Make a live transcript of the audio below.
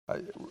I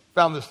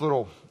found this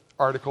little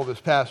article this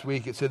past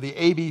week. It said the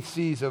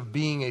ABCs of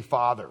being a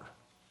father.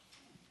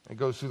 It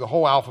goes through the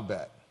whole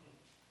alphabet.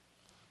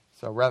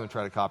 So rather than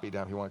try to copy it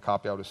down, if you want a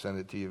copy, I'll just send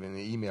it to you in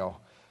the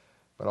email.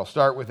 But I'll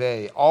start with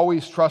A.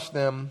 Always trust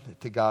them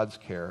to God's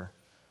care.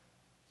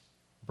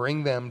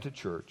 Bring them to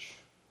church.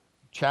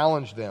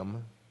 Challenge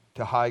them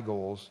to high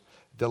goals.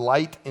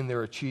 Delight in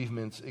their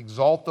achievements.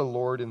 Exalt the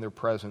Lord in their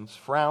presence.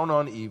 Frown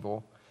on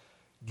evil.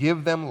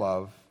 Give them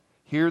love.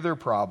 Hear their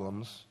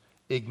problems.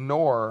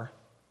 Ignore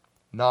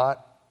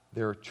not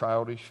their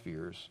childish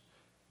fears.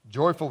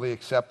 Joyfully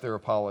accept their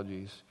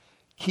apologies.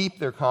 Keep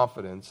their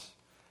confidence.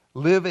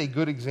 Live a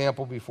good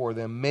example before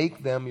them.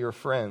 Make them your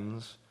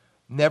friends.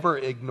 Never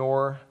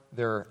ignore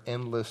their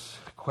endless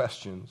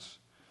questions.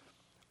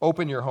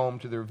 Open your home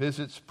to their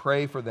visits.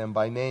 Pray for them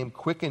by name.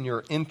 Quicken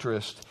your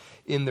interest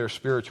in their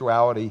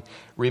spirituality.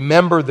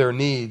 Remember their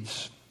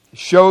needs.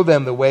 Show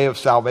them the way of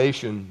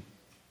salvation.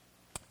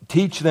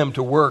 Teach them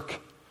to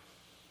work.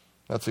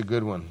 That's a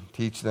good one.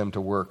 Teach them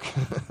to work.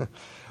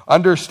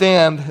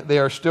 Understand they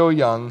are still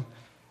young.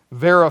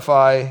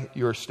 Verify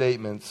your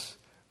statements.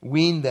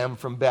 Wean them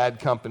from bad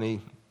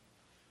company.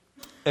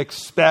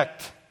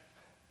 Expect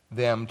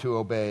them to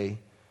obey.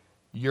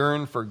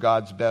 Yearn for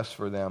God's best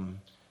for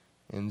them.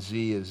 And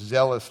Z is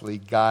zealously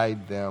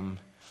guide them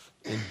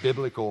in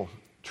biblical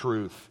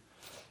truth.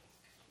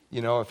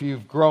 You know, if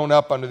you've grown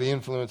up under the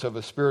influence of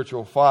a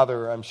spiritual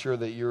father, I'm sure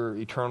that you're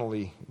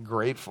eternally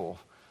grateful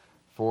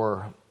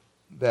for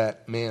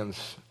that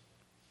man's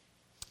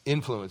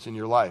influence in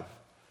your life.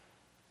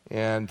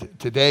 And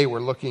today we're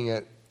looking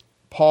at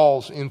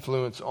Paul's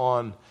influence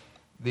on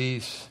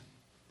these,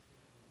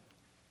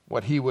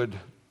 what he would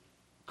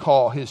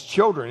call his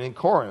children in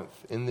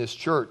Corinth, in this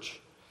church.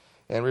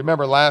 And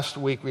remember last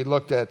week we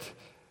looked at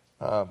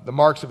the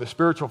marks of a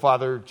spiritual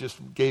father, just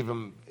gave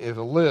him as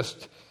a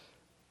list.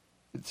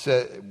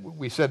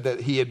 We said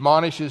that he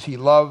admonishes, he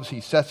loves,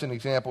 he sets an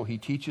example, he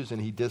teaches,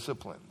 and he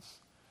disciplines.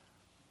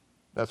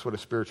 That's what a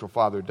spiritual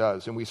father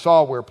does. And we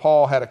saw where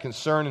Paul had a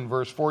concern in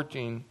verse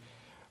 14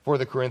 for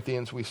the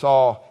Corinthians. We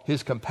saw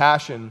his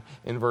compassion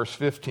in verse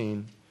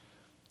 15,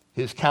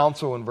 his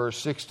counsel in verse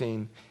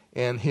 16,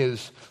 and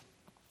his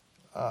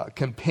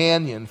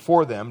companion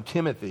for them,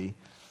 Timothy,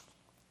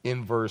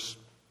 in verse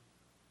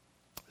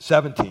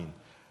 17.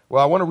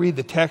 Well, I want to read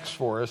the text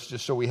for us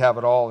just so we have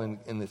it all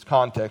in this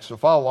context. So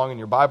follow along in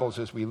your Bibles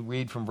as we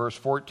read from verse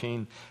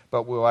 14,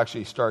 but we'll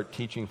actually start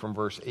teaching from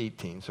verse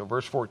 18. So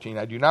verse 14,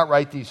 I do not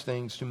write these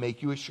things to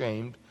make you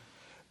ashamed,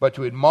 but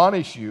to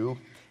admonish you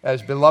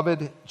as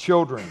beloved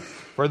children.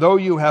 For though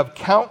you have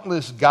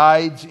countless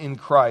guides in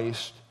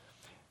Christ,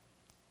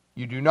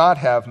 you do not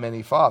have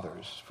many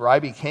fathers. For I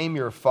became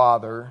your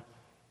father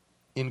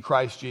in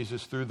Christ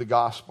Jesus through the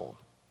gospel.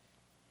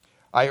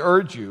 I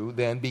urge you,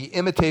 then, be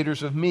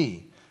imitators of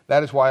me.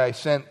 That is why I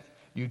sent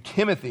you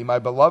Timothy, my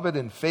beloved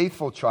and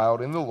faithful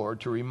child in the Lord,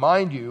 to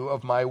remind you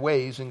of my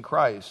ways in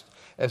Christ,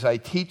 as I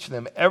teach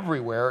them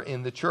everywhere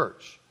in the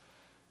church.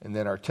 And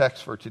then our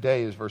text for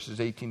today is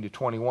verses 18 to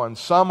 21.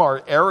 Some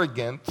are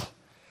arrogant,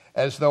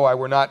 as though I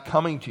were not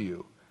coming to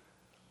you.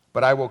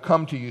 But I will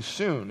come to you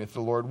soon, if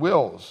the Lord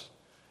wills.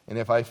 And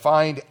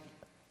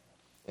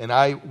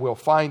I will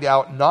find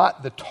out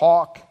not the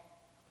talk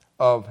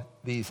of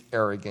these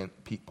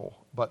arrogant people,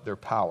 but their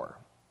power.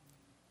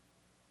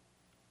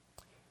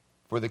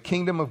 For the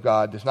kingdom of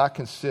God does not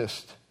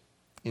consist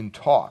in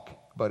talk,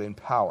 but in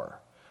power.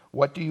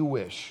 What do you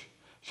wish?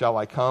 Shall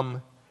I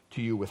come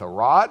to you with a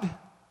rod,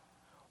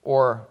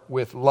 or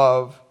with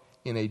love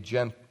in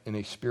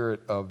a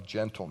spirit of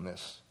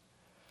gentleness?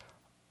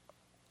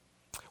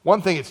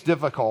 One thing it's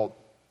difficult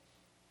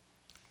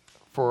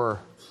for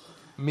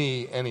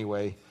me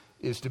anyway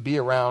is to be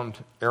around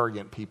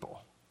arrogant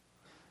people.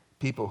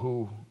 People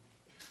who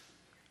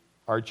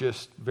are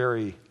just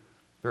very,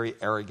 very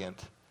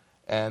arrogant.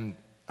 And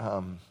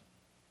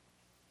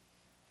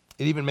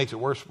it even makes it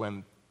worse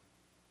when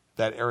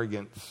that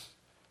arrogance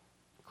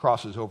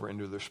crosses over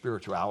into their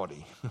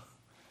spirituality.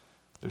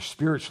 They're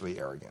spiritually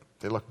arrogant.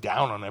 They look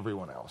down on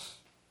everyone else.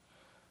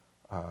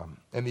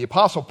 And the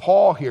Apostle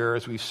Paul here,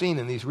 as we've seen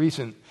in these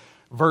recent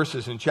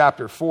verses in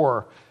chapter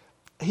 4,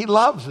 he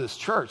loves this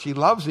church. He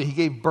loves it. He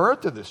gave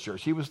birth to this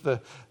church. He was the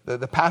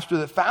pastor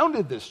that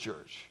founded this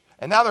church.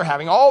 And now they're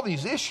having all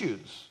these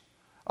issues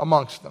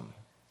amongst them.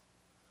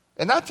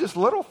 And not just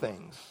little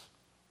things,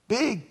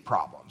 big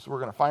problems. We're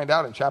going to find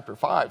out in chapter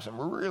 5. Some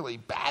really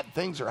bad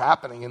things are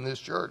happening in this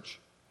church.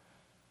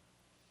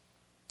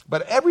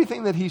 But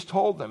everything that he's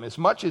told them, as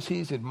much as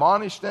he's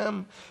admonished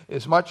them,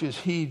 as much as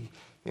he,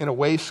 in a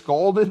way,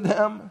 scolded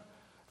them,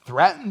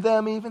 threatened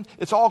them even,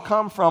 it's all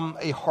come from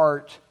a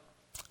heart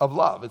of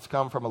love. It's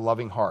come from a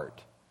loving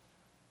heart.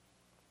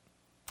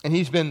 And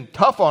he's been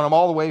tough on them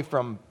all the way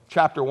from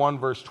chapter 1,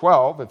 verse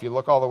 12, if you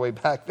look all the way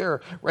back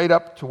there, right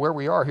up to where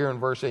we are here in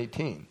verse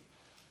 18.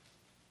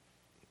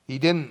 He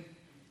didn't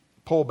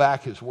pull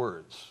back his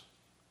words.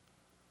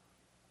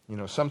 You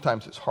know,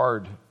 sometimes it's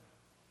hard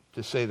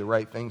to say the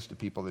right things to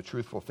people, the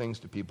truthful things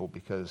to people,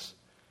 because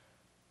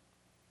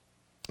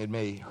it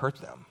may hurt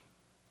them.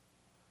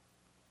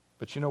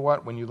 But you know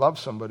what? When you love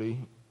somebody,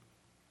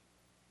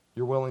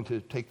 you're willing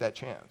to take that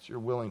chance. You're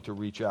willing to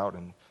reach out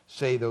and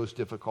say those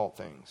difficult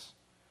things,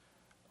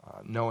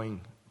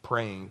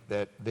 praying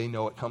that they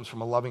know it comes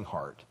from a loving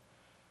heart.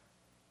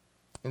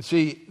 And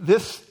see,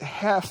 this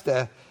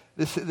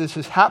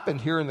has happened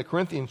here in the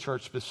Corinthian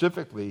church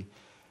specifically.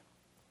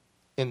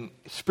 In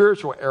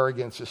spiritual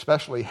arrogance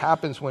especially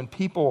happens when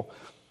people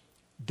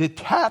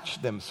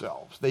detach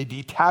themselves. They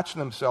detach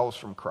themselves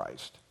from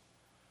Christ.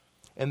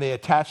 And they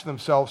attach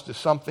themselves to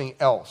something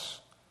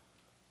else.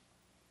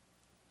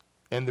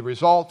 And the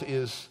result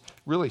is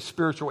really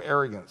spiritual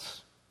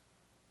arrogance.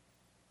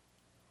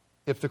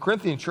 If the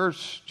Corinthian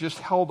church just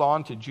held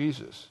on to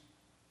Jesus,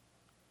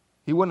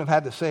 he wouldn't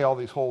have had to say all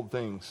these hard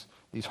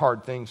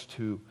things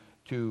to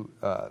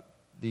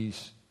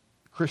these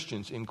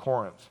Christians in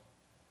Corinth.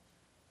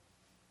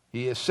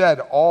 He has said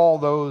all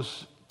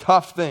those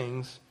tough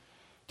things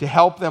to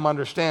help them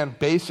understand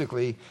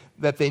basically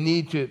that they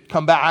need to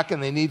come back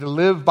and they need to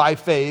live by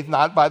faith,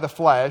 not by the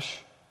flesh.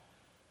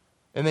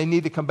 And they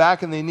need to come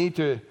back and they need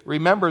to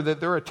remember that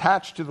they're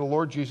attached to the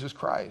Lord Jesus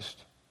Christ.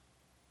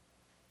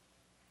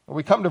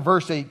 We come to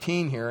verse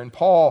 18 here, and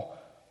Paul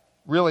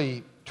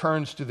really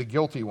turns to the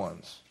guilty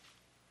ones.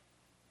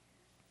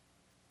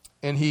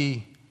 And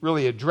he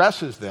really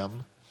addresses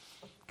them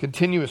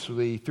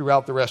continuously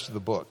throughout the rest of the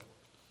book.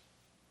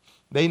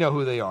 They know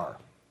who they are.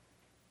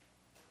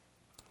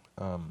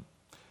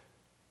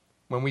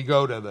 When we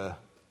go to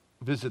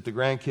visit the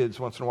grandkids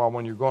once in a while,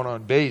 when you're going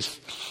on base,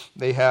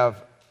 they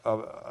have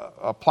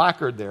a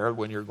placard there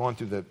when you're going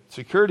through the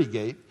security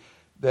gate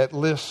that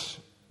lists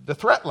the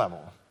threat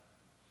level.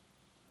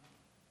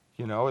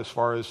 As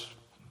far as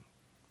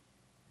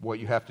what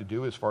you have to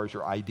do, as far as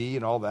your ID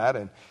and all that.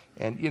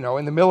 And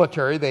in the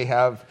military, they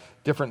have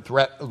different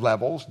threat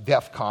levels.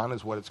 DEFCON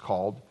is what it's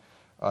called.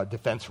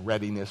 Defense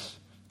Readiness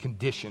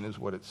Condition is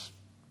what it's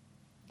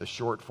the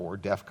short for,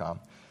 DEFCON.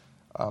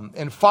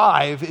 And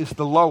 5 is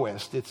the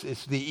lowest.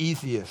 It's the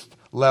easiest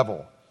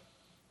level.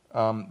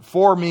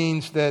 4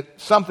 means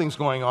that something's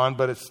going on,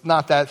 but it's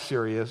not that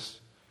serious.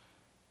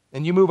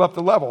 And you move up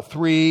the level.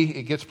 3,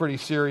 it gets pretty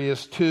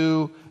serious.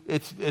 2,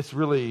 it's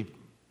really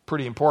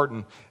pretty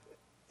important.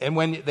 And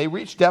when they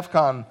reach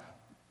DEFCON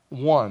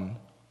 1,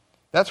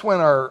 that's when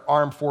our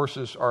armed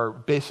forces are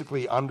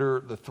basically under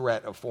the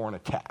threat of foreign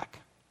attack.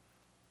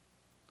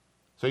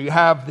 So you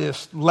have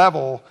this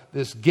level,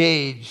 this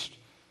gauge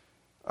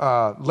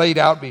laid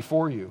out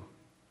before you.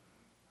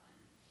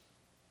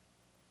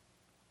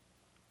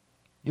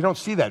 You don't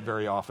see that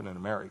very often in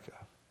America.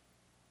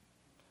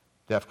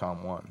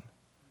 DEFCON 1.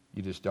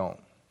 You just don't.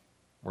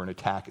 Where an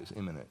attack is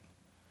imminent.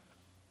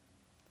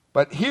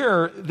 But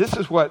here, this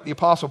is what the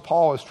Apostle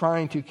Paul is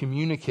trying to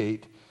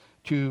communicate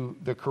to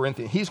the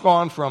Corinthians. He's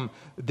gone from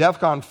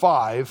DEFCON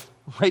 5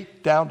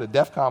 right down to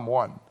DEFCON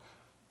 1.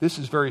 This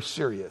is very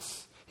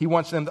serious. He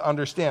wants them to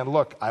understand,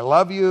 look, I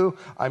love you.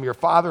 I'm your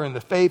father in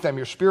the faith. I'm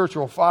your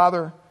spiritual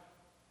father.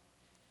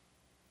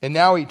 And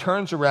now he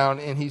turns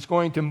around and he's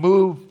going to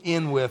move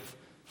in with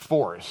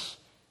force.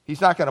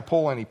 He's not going to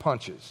pull any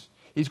punches.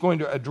 He's going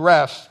to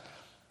address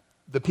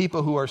the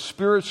people who are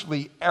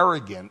spiritually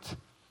arrogant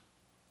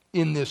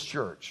in this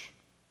church.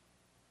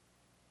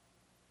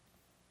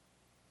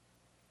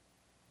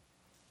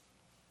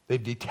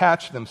 They've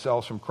detached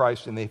themselves from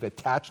Christ and they've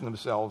attached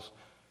themselves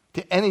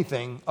to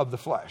anything of the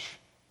flesh.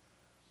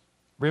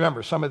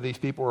 Remember, some of these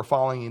people are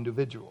following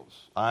individuals.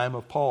 I'm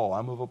of Paul,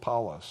 I'm of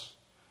Apollos.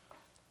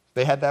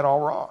 They had that all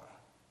wrong.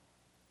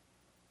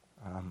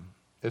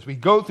 As we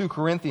go through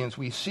Corinthians,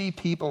 we see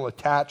people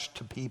attached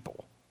to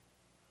people,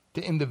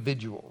 to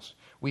individuals.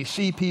 We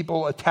see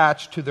people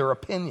attached to their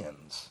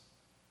opinions.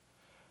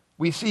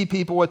 We see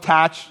people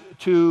attached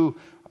to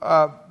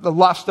the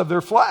lust of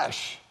their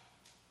flesh.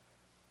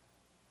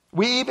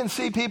 We even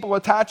see people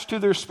attached to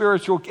their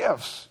spiritual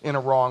gifts in a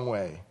wrong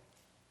way.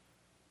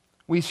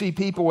 We see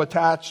people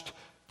attached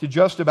to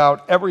just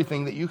about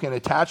everything that you can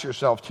attach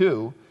yourself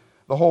to.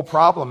 The whole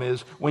problem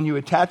is when you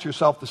attach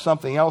yourself to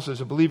something else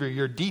as a believer,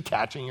 you're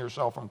detaching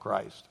yourself from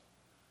Christ.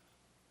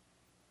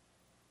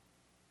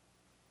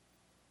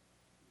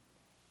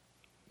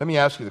 Let me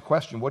ask you the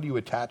question, what do you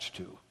attach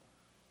to?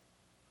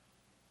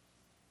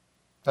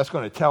 That's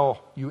going to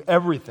tell you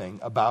everything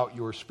about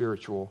your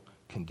spiritual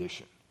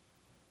condition.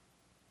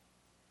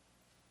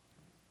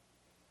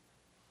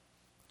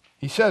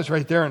 He says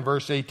right there in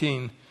verse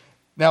 18,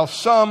 now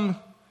some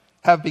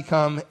have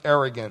become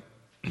arrogant.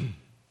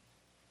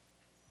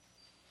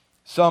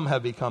 Some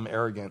have become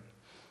arrogant.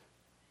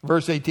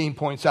 Verse 18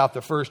 points out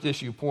the first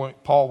issue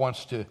Paul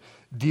wants to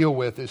deal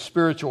with is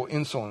spiritual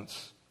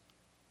insolence.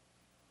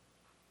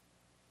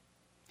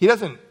 He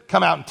doesn't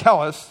come out and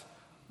tell us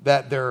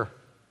that they're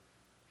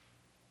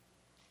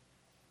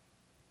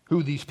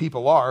who these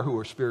people are who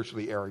are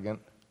spiritually arrogant,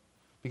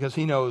 because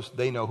he knows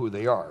they know who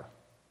they are.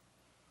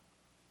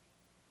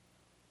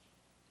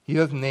 He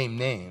doesn't name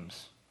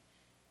names.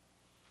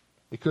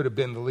 It could have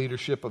been the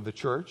leadership of the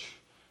church.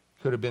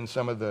 It could have been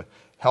some of the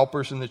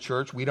helpers in the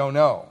church. We don't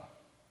know.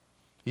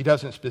 He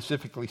doesn't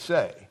specifically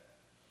say.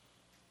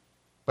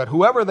 But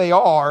whoever they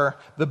are,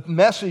 the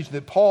message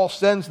that Paul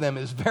sends them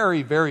is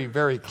very, very,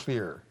 very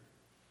clear.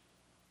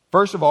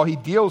 First of all, he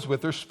deals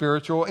with their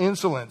spiritual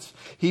insolence.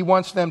 He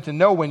wants them to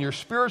know when you're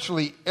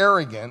spiritually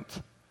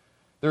arrogant,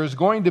 there is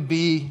going to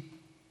be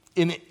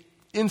an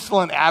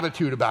insolent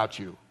attitude about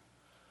you.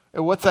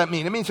 And what's that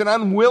mean? It means an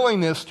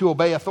unwillingness to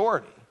obey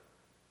authority.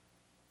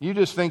 You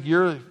just think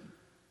your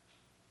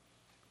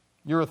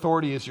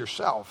authority is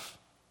yourself.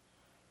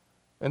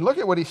 And look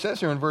at what he says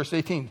here in verse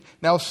 18.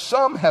 Now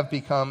some have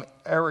become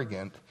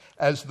arrogant,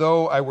 as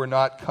though I were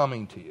not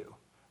coming to you.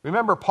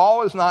 Remember,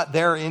 Paul is not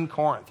there in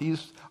Corinth.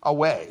 He's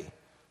away.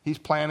 He's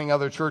planning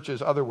other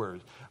churches,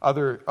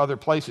 other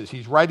places.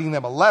 He's writing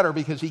them a letter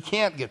because he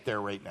can't get there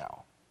right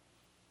now.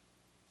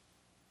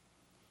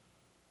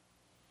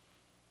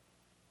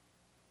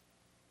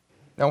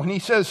 Now, when he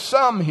says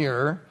some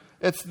here,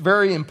 it's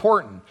very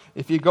important.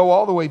 If you go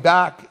all the way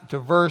back to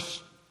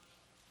verse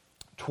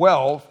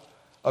 12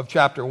 of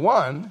chapter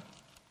 1,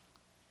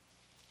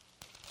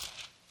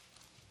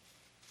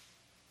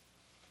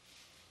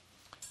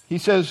 he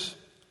says,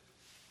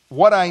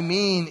 what I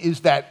mean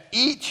is that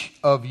each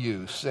of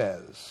you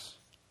says,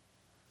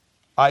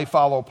 I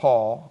follow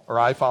Paul, or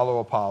I follow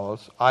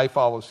Apollos, I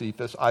follow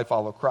Cephas, I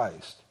follow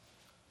Christ.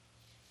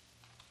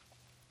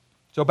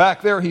 So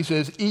back there he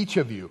says each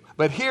of you.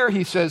 But here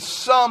he says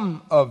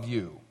some of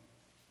you.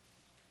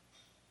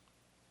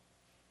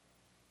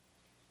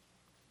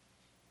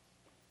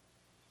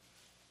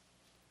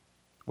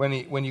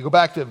 When you go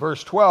back to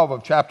verse 12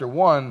 of chapter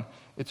 1,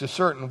 it's a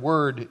certain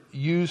word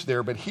used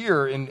there. But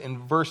here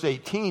in verse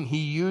 18, he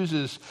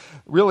uses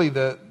really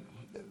the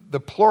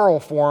plural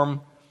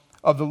form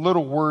of the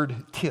little word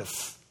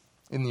tis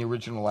in the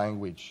original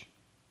language,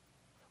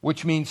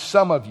 which means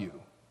some of you.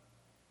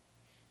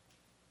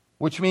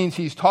 Which means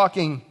he's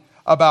talking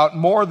about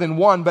more than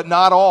one, but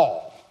not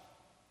all.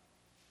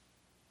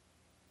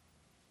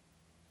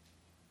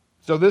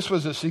 So this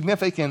was a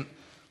significant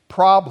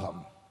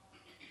problem.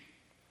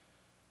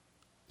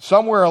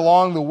 Somewhere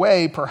along the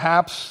way,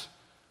 perhaps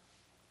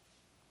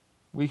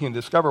we can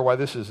discover why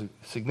this is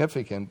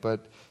significant,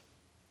 but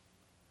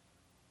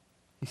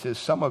he says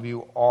some of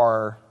you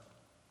are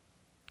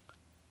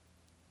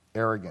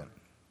arrogant.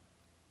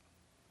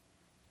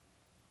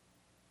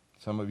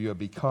 Some of you have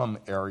become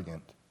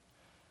arrogant.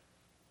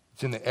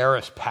 It's in the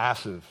aorist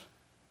passive,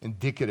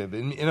 indicative.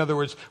 In other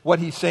words, what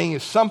he's saying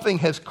is something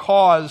has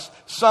caused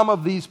some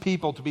of these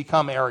people to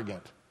become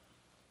arrogant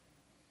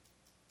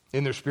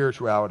in their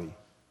spirituality.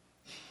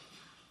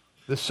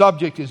 The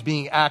subject is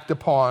being acted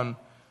upon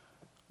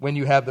when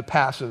you have the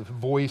passive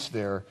voice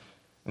there.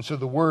 And so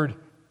the word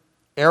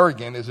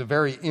arrogant is a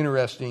very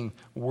interesting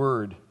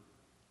word.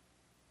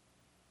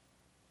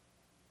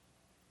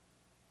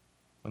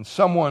 When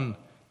someone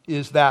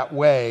is that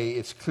way,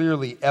 it's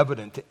clearly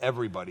evident to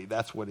everybody.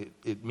 That's what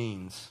it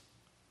means.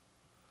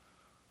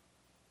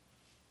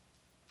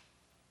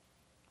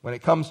 When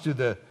it comes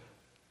to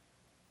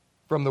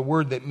from the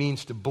word that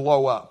means to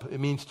blow up, it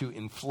means to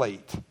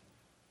inflate.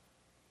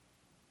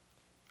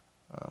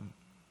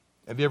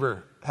 Have you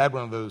ever had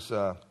one of those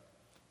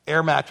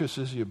air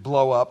mattresses you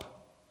blow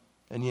up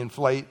and you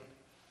inflate?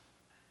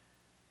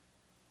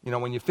 You know,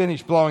 when you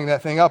finish blowing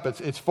that thing up,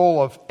 it's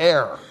full of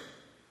air.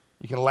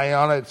 You can lay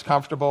on it, it's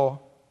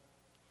comfortable.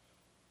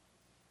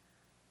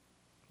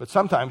 But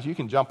sometimes you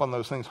can jump on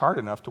those things hard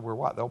enough to where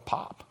what? They'll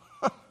pop.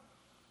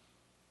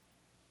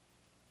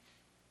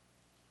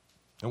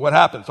 And what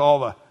happens?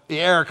 All the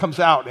air comes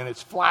out and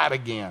it's flat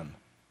again.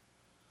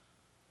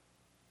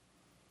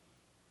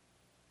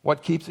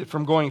 What keeps it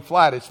from going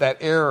flat? It's that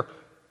air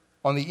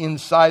on the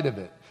inside of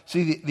it.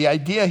 See, the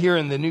idea here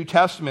in the New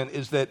Testament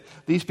is that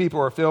these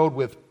people are filled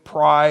with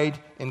pride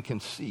and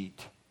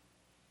conceit.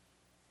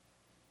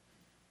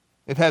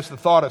 It has the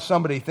thought of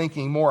somebody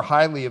thinking more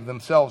highly of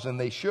themselves than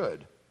they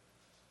should.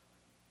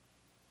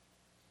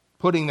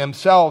 Putting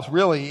themselves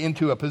really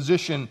into a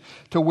position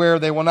to where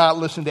they will not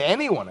listen to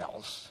anyone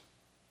else.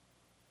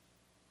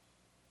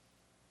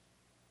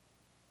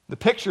 The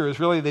picture is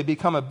really they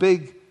become a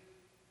big,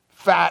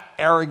 fat,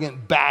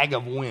 arrogant bag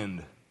of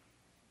wind.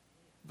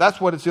 That's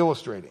what it's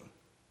illustrating.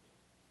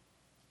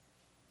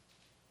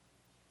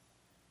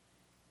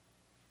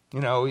 You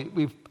know,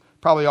 we've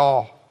probably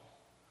all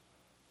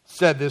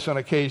said this on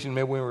occasion,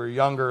 maybe when we were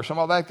younger or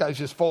something. Oh, that guy's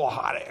just full of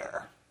hot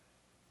air.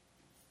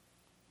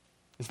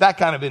 It's that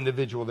kind of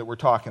individual that we're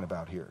talking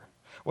about here.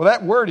 Well,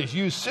 that word is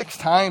used 6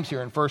 times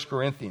here in 1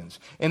 Corinthians,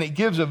 and it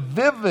gives a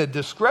vivid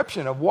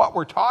description of what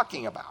we're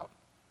talking about.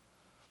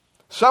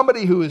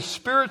 Somebody who is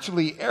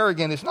spiritually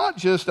arrogant is not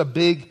just a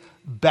big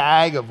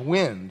bag of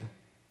wind,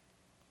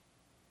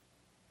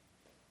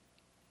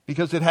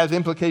 because it has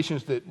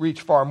implications that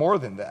reach far more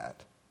than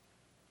that.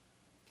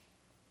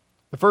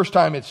 The first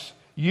time it's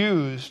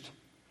used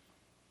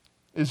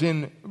is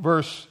in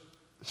verse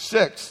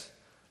 6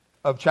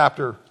 of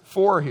chapter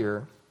 4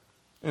 here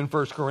in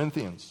 1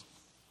 Corinthians.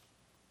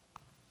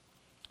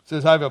 It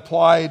says, I've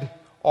applied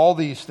all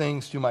these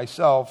things to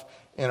myself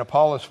and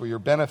Apollos for your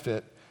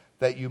benefit,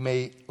 that you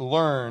may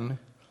learn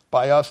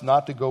by us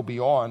not to go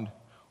beyond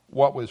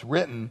what was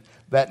written,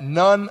 that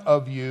none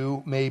of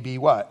you may be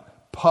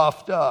what?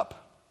 Puffed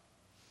up.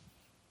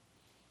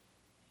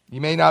 You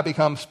may not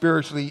become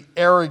spiritually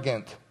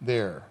arrogant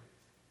there.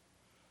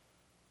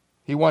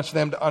 He wants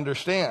them to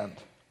understand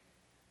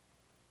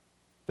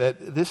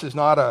that this is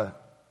not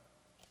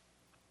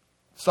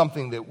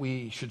something that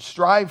we should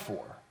strive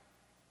for.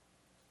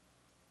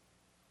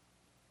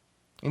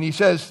 And he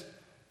says,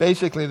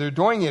 basically, they're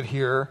doing it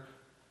here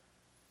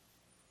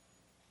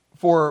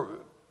for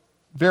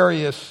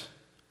various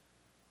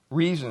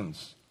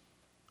reasons.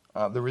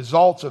 The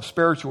results of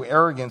spiritual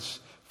arrogance,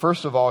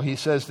 first of all, he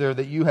says there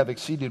that you have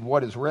exceeded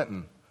what is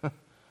written.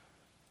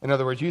 In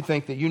other words, you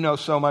think that you know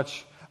so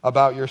much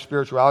about your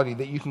spirituality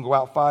that you can go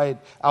outside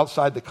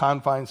the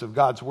confines of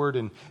God's Word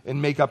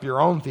and make up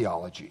your own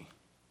theology.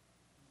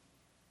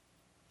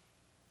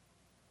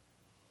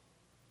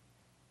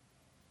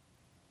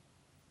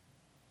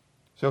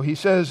 So he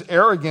says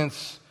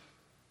arrogance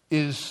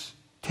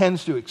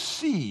tends to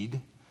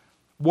exceed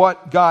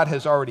what God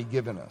has already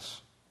given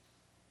us.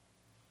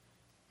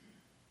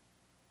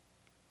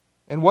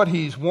 And what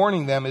he's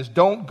warning them is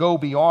don't go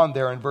beyond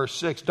there in verse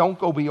 6. Don't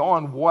go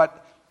beyond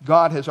what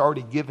God has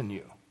already given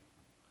you.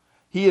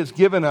 He has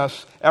given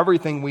us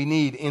everything we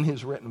need in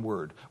his written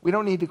word. We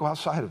don't need to go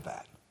outside of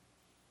that.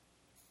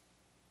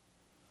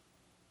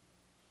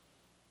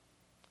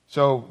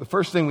 So the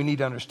first thing we need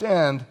to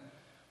understand,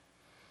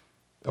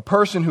 a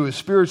person who is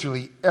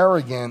spiritually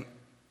arrogant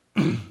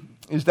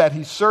is that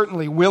he's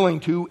certainly willing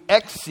to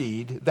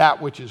exceed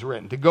that which is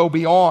written, to go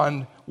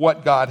beyond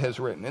what God has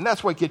written. And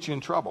that's what gets you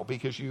in trouble,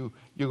 because you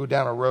go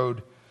down a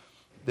road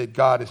that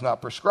God has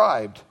not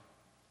prescribed.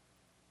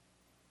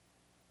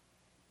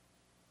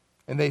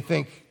 And they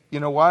think, you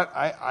know what,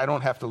 I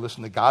don't have to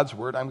listen to God's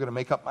word. I'm going to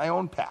make up my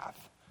own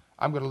path.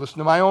 I'm going to listen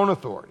to my own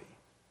authority.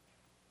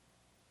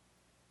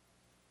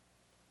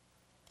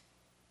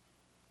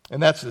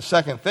 And that's the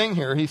second thing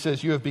here. He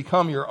says you have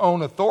become your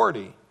own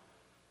authority.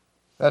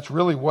 That's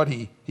really what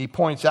he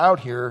points out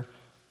here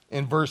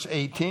in verse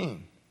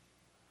 18.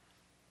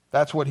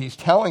 That's what he's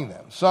telling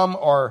them. Some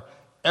are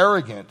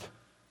arrogant.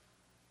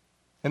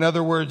 In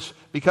other words,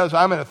 because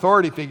I'm an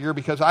authority figure,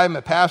 because I'm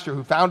a pastor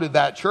who founded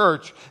that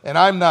church, and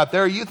I'm not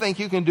there, you think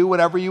you can do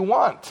whatever you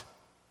want.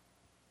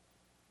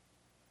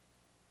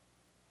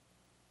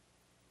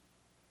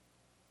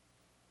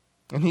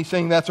 And he's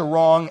saying that's a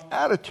wrong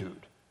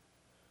attitude.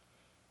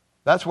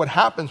 That's what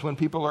happens when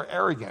people are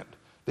arrogant.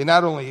 They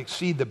not only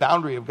exceed the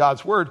boundary of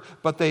God's word,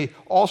 but they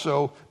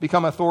also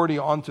become authority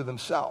unto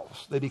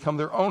themselves. They become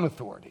their own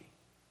authority.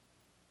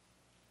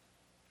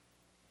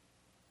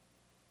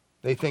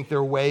 They think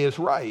their way is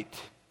right.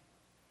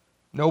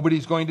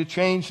 Nobody's going to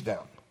change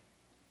them.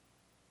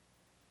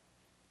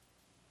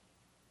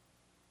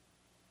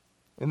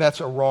 And that's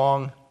a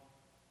wrong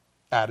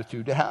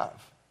attitude to have.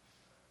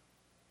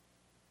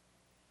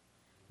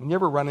 When you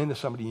ever run into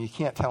somebody and you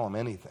can't tell them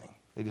anything,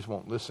 they just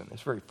won't listen.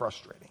 It's very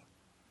frustrating.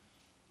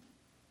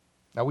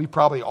 Now, we've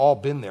probably all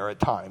been there at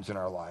times in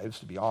our lives,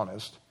 to be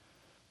honest.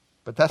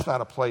 But that's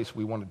not a place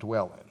we want to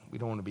dwell in. We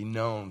don't want to be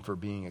known for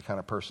being a kind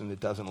of person that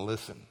doesn't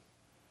listen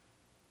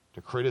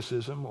to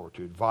criticism or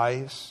to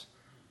advice.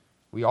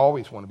 We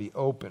always want to be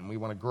open. We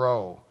want to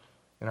grow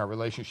in our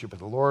relationship with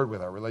the Lord,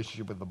 with our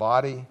relationship with the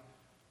body,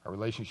 our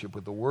relationship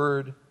with the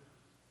Word.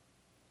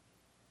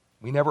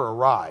 We never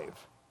arrive.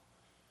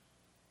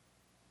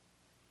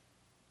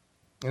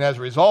 And as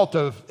a result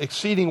of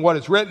exceeding what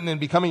is written and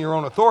becoming your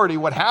own authority,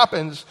 what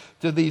happens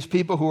to these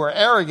people who are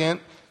arrogant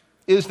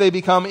is they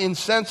become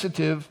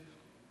insensitive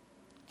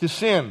to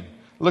sin.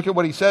 Look at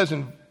what he says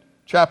in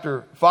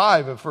chapter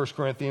 5 of 1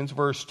 Corinthians,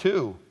 verse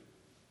 2.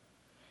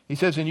 He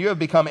says, "And you have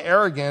become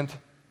arrogant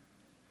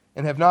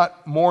and have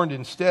not mourned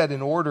instead,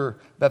 in order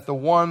that the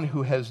one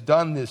who has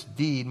done this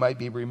deed might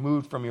be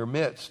removed from your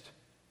midst."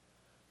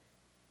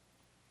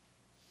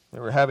 They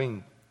were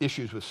having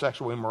issues with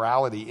sexual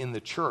immorality in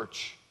the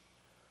church,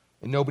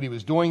 and nobody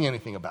was doing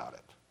anything about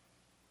it.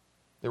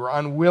 They were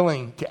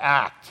unwilling to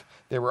act.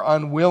 They were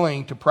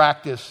unwilling to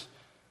practice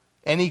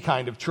any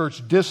kind of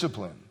church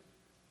discipline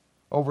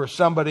over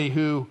somebody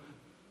who,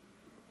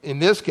 in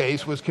this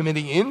case, was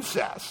committing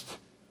incest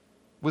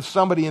with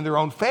somebody in their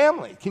own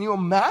family. Can you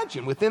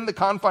imagine within the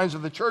confines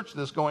of the church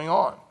this going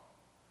on?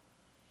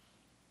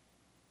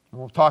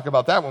 We'll talk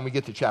about that when we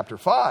get to chapter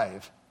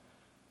 5.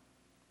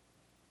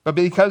 But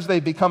because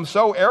they've become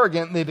so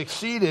arrogant and they've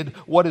exceeded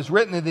what is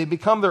written and they've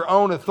become their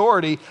own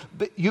authority,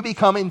 you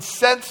become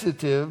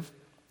insensitive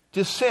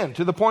to sin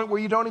to the point where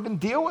you don't even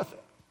deal with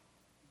it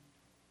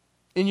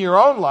in your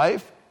own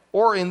life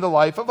or in the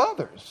life of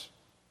others.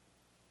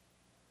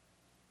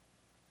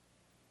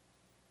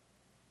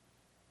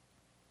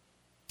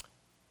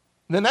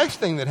 The next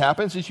thing that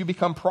happens is you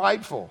become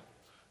prideful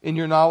in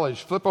your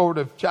knowledge. Flip over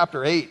to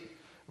chapter 8,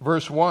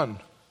 verse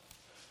 1.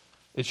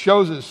 It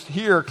shows us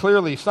here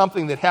clearly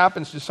something that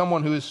happens to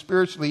someone who is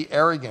spiritually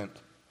arrogant,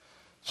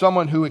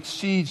 someone who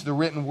exceeds the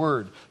written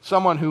word,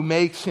 someone who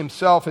makes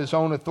himself his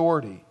own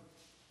authority.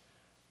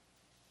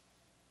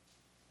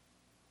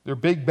 They're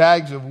big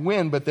bags of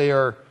wind, but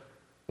they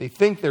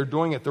think they're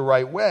doing it the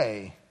right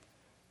way.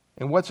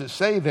 And what's it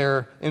say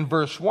there in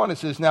verse 1? It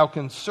says, now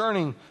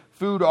concerning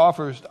food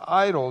offers to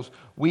idols,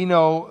 we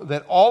know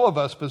that all of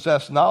us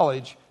possess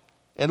knowledge.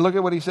 And look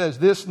at what he says.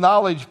 This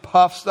knowledge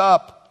puffs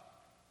up.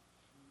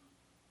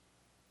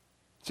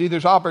 See,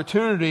 there's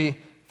opportunity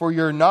for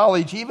your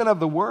knowledge, even of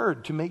the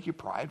word, to make you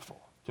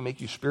prideful, to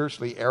make you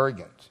spiritually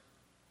arrogant.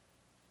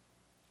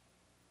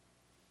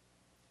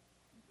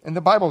 And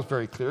the Bible is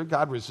very clear.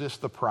 God resists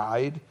the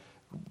prideful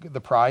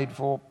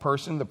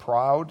person, the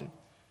proud.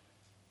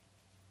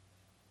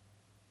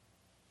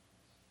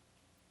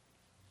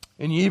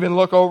 And you even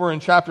look over in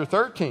chapter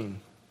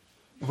 13,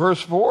 verse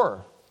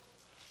 4.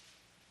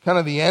 Kind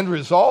of the end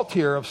result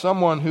here of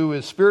someone who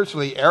is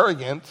spiritually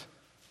arrogant,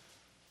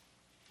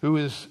 who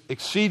is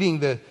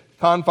exceeding the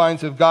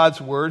confines of God's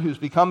word, who's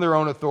become their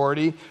own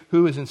authority,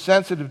 who is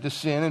insensitive to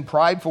sin and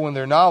prideful in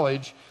their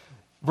knowledge.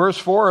 Verse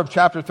 4 of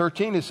chapter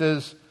 13, it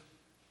says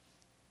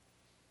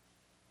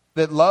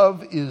that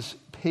love is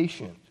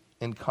patient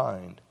and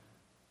kind.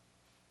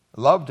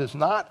 Love does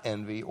not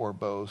envy or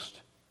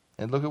boast.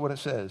 And look at what it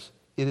says.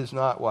 It is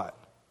not what?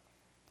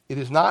 It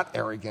is not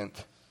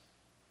arrogant.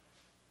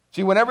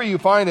 See, whenever you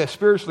find a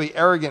spiritually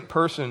arrogant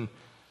person,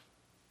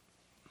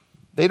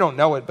 they don't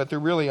know it, but they're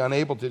really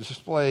unable to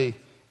display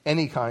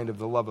any kind of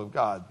the love of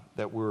God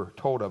that we're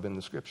told of in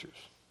the Scriptures.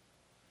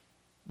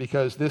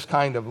 Because this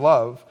kind of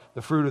love,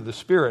 the fruit of the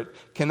Spirit,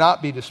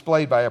 cannot be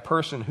displayed by a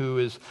person who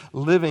is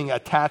living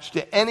attached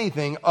to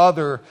anything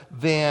other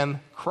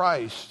than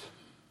Christ.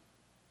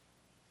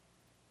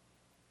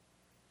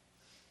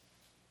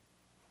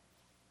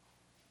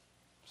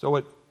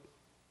 So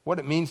what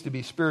it means to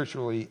be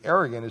spiritually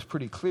arrogant is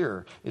pretty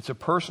clear. It's a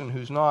person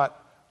who's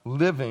not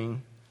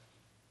living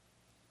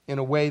in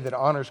a way that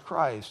honors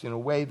Christ, in a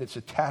way that's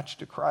attached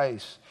to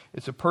Christ.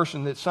 It's a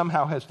person that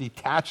somehow has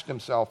detached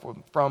himself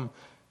from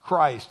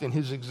Christ and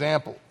his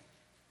example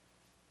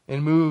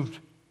and moved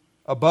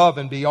above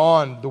and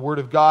beyond the Word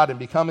of God and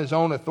become his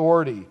own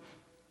authority.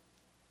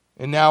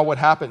 And now what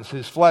happens?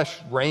 His flesh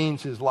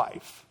reigns his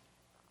life.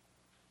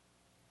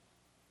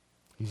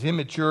 He's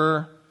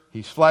immature.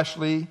 He's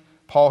fleshly.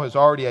 Paul has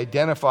already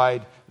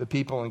identified the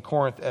people in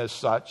Corinth as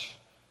such.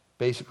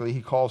 Basically,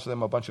 he calls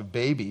them a bunch of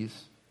babies.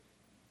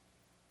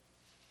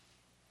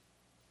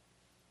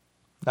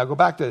 Now go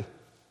back to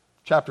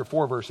chapter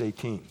 4, verse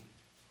 18.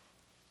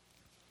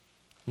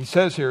 He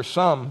says here,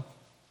 some,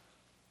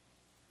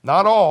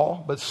 not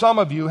all, but some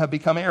of you have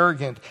become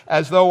arrogant,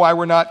 as though I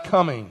were not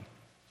coming.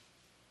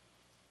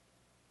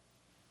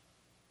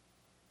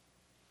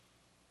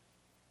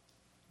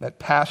 That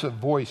passive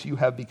voice, you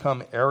have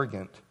become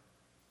arrogant.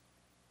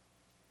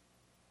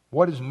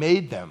 What has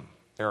made them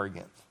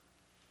arrogant?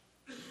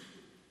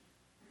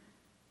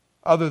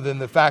 Other than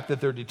the fact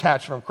that they're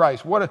detached from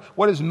Christ. What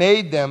has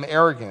made them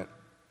arrogant?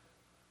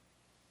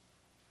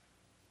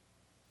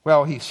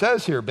 Well, he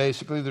says here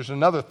basically, there's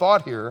another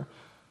thought here.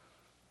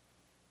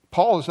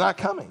 Paul is not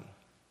coming.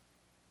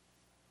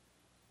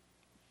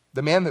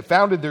 The man that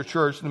founded their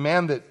church, the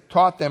man that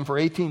taught them for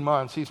 18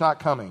 months, he's not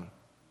coming.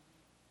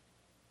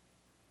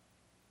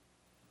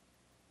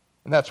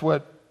 And that's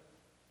what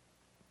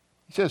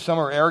he says. Some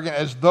are arrogant,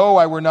 as though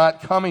I were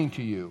not coming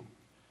to you.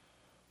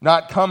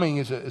 Not coming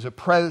is a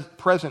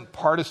present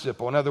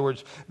participle. In other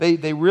words,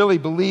 they really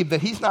believe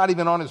that he's not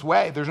even on his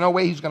way. There's no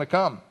way he's going to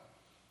come.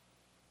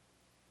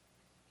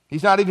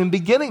 He's not even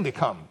beginning to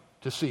come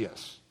to see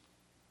us.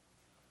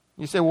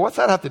 You say, well, what's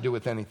that have to do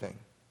with anything?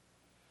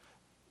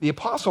 The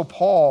Apostle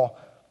Paul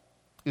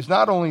is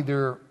not only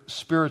their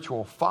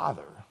spiritual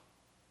father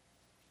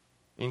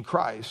in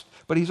Christ,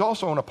 but he's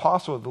also an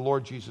apostle of the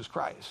Lord Jesus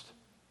Christ.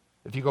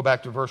 If you go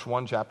back to verse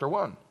 1, chapter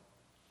 1.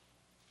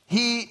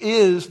 He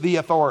is the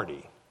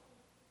authority.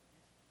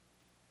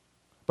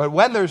 But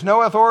when there's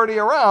no authority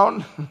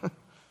around,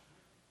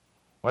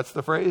 what's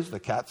the phrase? The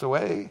cat's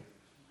away,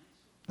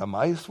 the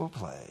mice will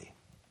play.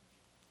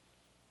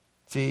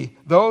 See,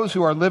 those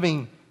who are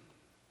living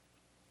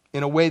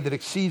in a way that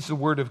exceeds the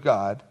Word of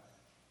God,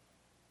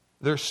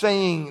 they're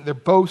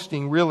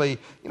boasting really,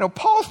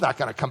 Paul's not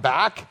going to come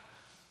back.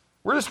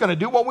 We're just going to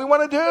do what we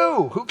want to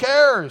do. Who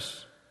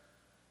cares?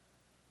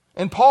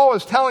 And Paul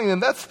is telling them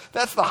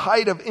that's the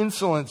height of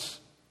insolence.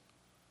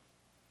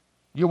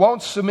 You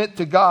won't submit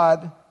to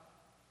God.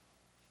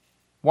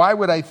 Why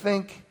would I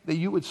think that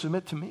you would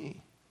submit to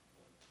me?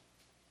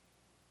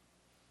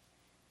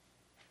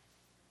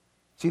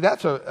 See,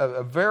 that's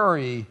a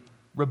very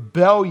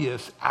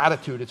rebellious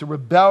attitude. It's a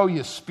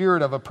rebellious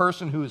spirit of a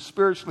person who is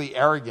spiritually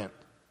arrogant.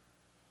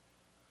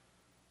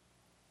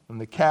 When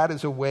the cat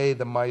is away,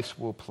 the mice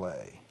will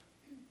play.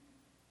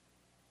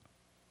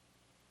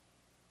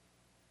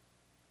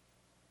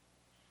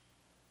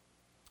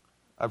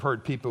 I've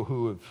heard people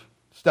who have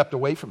stepped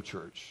away from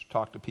church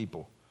talk to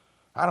people.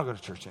 I don't go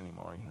to church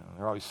anymore.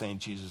 They're always saying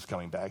Jesus is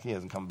coming back. He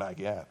hasn't come back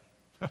yet.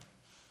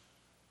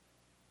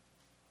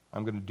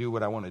 I'm going to do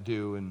what I want to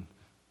do and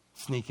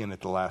sneak in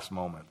at the last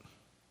moment.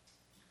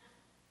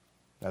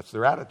 That's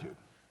their attitude.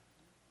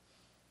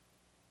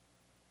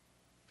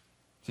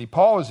 See,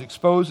 Paul is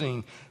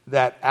exposing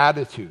that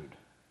attitude.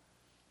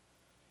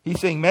 He's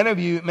saying many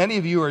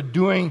of you are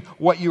doing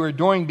what you are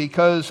doing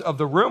because of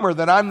the rumor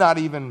that I'm not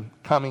even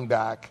coming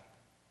back.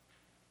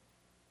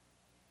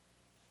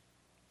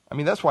 I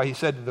mean, that's why he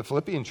said to the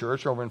Philippian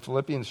church over in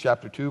Philippians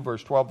chapter 2,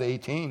 verse 12 to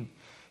 18,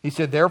 he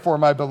said, "Therefore,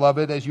 my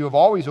beloved, as you have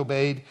always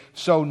obeyed,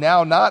 so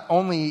now not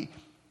only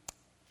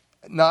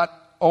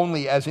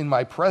as in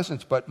my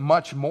presence, but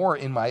much more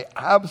in my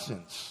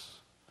absence,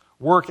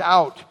 work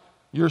out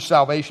your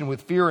salvation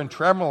with fear and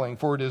trembling,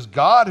 for it is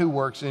God who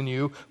works in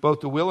you both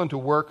to will and to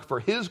work for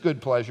his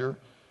good pleasure.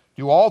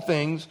 Do all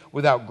things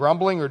without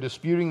grumbling or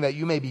disputing, that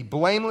you may be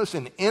blameless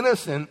and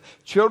innocent,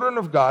 children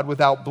of God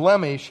without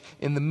blemish,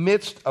 in the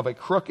midst of a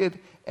crooked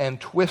and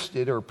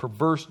twisted or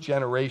perverse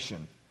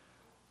generation."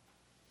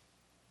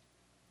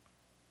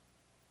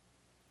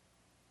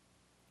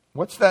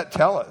 What's that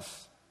tell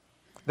us?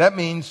 That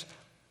means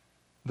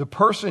the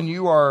person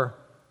you are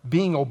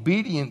being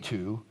obedient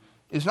to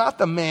is not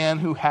the man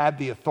who had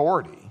the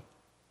authority,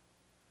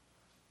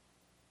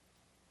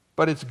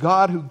 but it's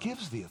God who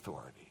gives the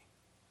authority.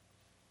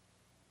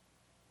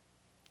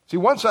 See,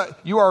 once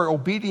you are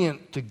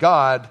obedient to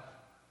God,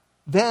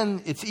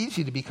 then it's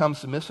easy to become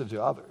submissive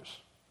to others.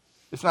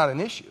 It's not an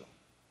issue.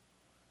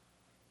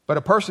 But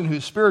a person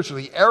who's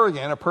spiritually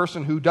arrogant, a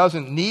person who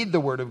doesn't need the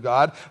Word of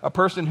God, a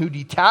person who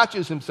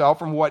detaches himself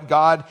from what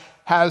God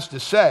has to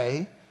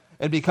say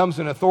and becomes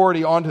an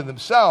authority unto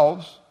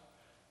themselves,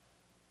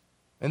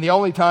 and the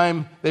only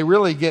time they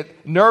really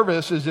get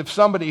nervous is if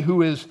somebody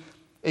who is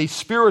a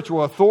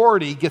spiritual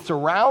authority gets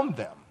around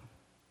them.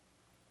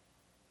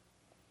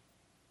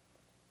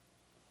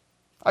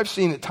 I've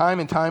seen it time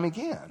and time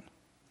again.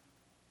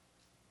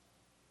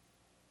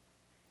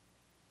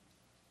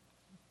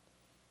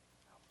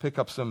 Pick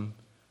up some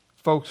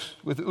folks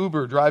with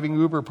Uber, driving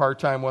Uber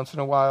part-time once in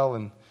a while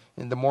and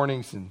in the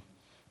mornings, and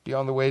be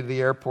on the way to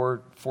the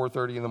airport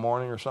 4:30 in the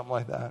morning or something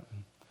like that.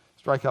 And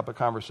strike up a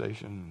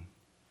conversation.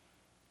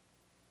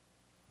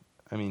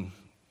 I mean,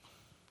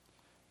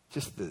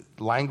 just the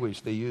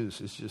language they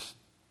use is just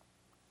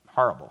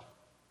horrible.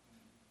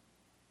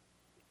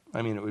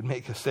 I mean, it would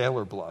make a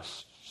sailor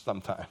blush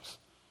sometimes.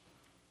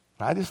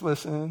 I just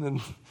listen,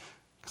 and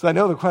because I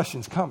know the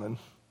question's coming.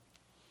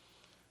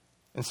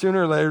 And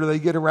sooner or later, they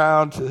get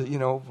around to,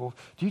 well,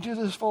 do you do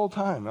this full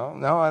time?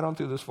 No, I don't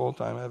do this full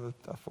time. I have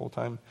a full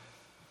time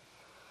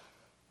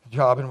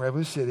job in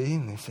Redwood City.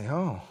 And they say,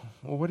 oh,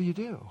 well, what do you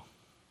do?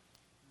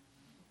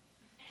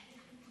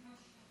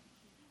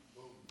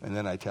 And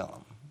then I tell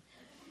them,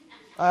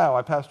 oh,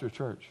 I pastor a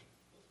church.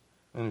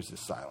 And there's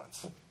just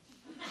silence.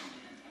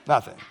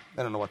 Nothing.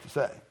 They don't know what to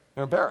say.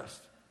 They're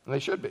embarrassed. And they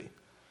should be.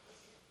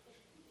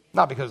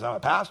 Not because I'm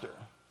a pastor,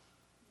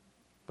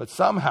 but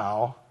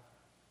somehow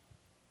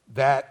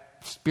that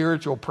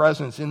spiritual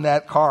presence in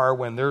that car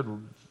when they're,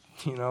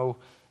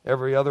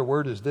 every other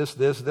word is this,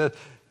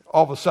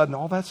 all of a sudden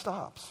all that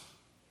stops.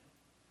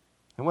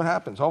 And what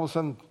happens? All of a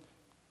sudden,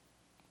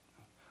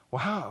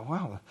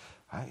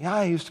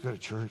 I used to go to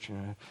church.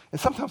 And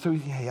sometimes they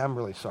say, hey, I'm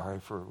really sorry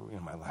for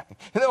my life.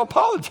 And they'll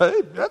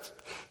apologize.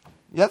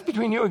 That's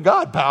between you and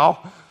God,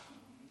 pal.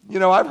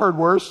 I've heard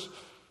worse.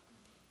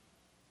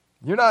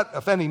 You're not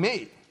offending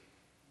me.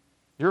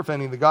 You're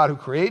offending the God who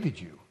created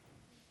you.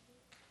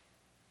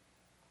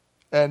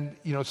 And,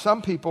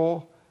 some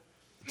people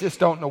just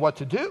don't know what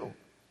to do.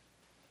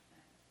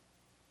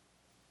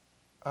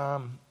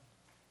 And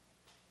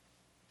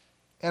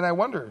I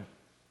wonder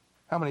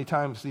how many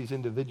times these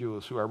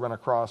individuals who I run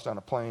across on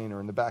a plane or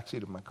in the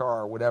backseat of my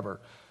car or whatever,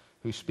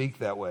 who speak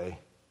that way,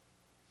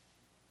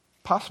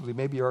 possibly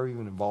maybe are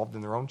even involved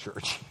in their own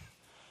church.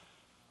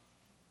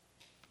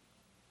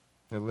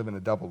 They're living a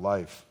double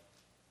life.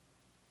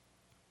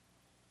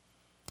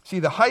 See,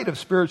 the height of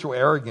spiritual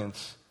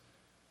arrogance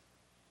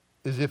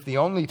is if the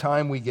only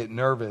time we get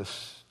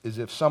nervous is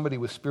if somebody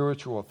with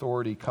spiritual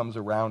authority comes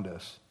around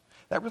us.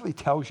 That really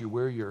tells you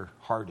where your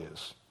heart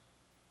is.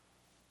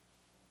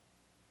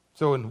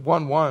 So in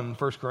 1:1,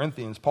 1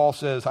 Corinthians, Paul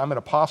says, I'm an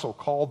apostle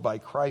called by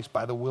Christ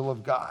by the will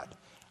of God.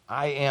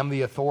 I am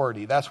the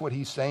authority. That's what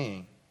he's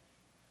saying.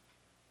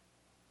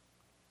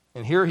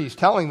 And here he's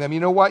telling them, you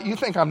know what? You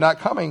think I'm not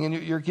coming, and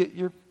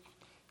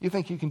you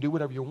think you can do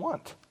whatever you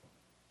want.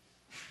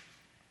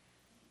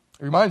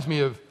 It reminds me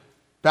of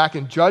back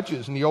in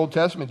Judges in the Old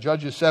Testament,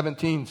 Judges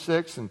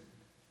 17:6 and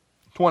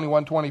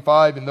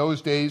 21:25. In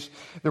those days,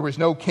 there was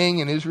no king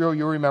in Israel.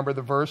 You remember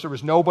the verse. There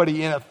was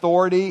nobody in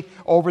authority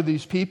over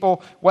these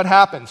people. What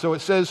happened? So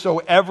it says, so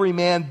every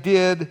man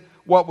did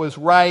what was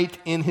right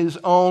in his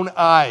own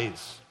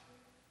eyes.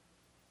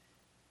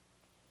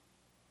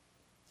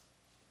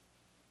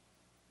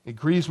 It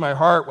grieves my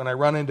heart when I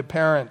run into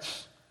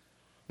parents,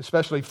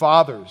 especially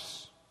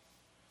fathers.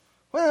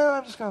 Well,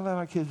 I'm just going to let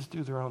my kids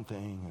do their own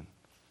thing and,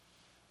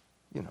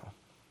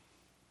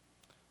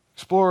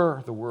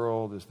 explore the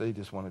world as they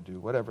just want to do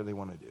whatever they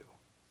want to do.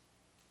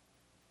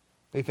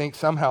 They think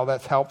somehow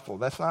that's helpful.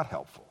 That's not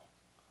helpful.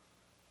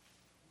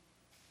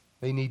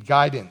 They need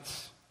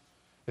guidance.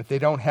 If they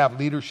don't have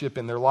leadership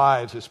in their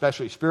lives,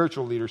 especially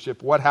spiritual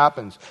leadership, what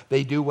happens?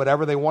 They do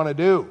whatever they want to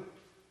do.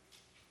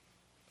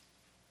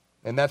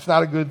 And that's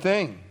not a good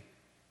thing.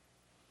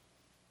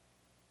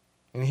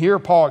 And here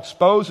Paul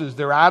exposes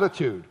their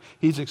attitude.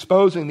 He's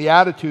exposing the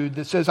attitude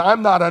that says,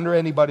 I'm not under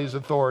anybody's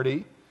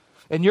authority,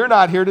 and you're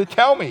not here to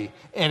tell me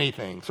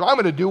anything, so I'm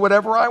going to do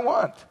whatever I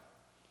want.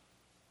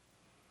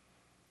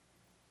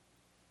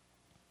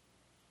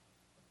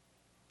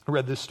 I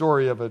read this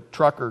story of a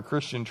trucker,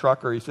 Christian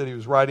trucker. He said he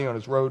was riding on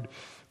his road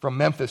from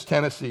Memphis,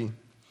 Tennessee,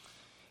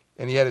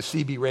 and he had a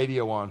CB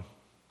radio on.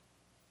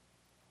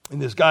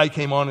 And this guy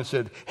came on and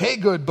said, hey,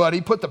 good buddy,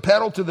 put the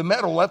pedal to the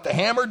metal, let the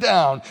hammer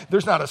down.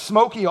 There's not a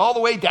Smoky all the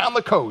way down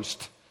the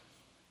coast.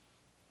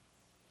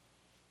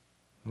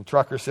 And the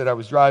trucker said, I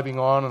was driving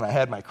on and I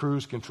had my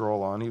cruise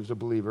control on. He was a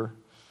believer.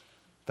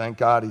 Thank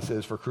God, he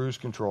says, for cruise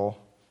control.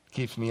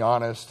 Keeps me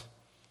honest.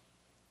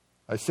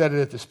 I set it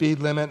at the speed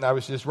limit and I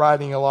was just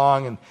riding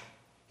along. And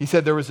he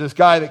said there was this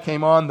guy that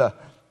came on the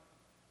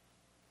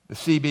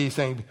CB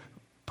saying,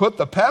 put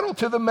the pedal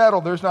to the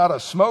metal. There's not a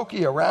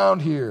Smoky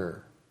around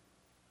here.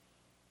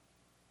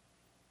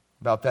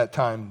 About that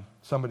time,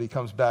 somebody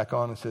comes back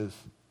on and says,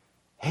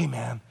 hey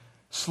man,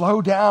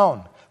 slow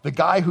down. The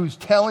guy who's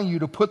telling you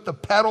to put the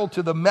pedal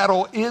to the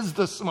metal is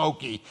the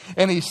Smoky.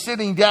 And he's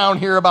sitting down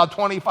here about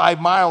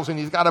 25 miles and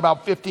he's got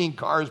about 15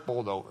 cars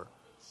pulled over.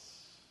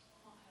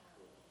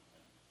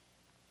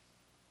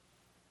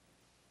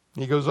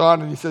 He goes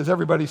on and he says,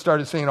 everybody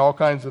started saying all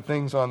kinds of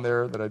things on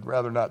there that I'd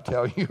rather not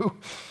tell you.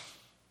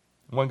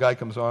 One guy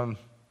comes on,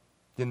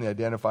 didn't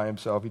identify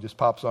himself. He just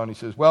pops on. He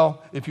says,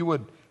 well, if you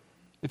would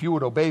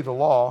obey the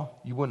law,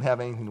 you wouldn't have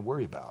anything to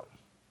worry about.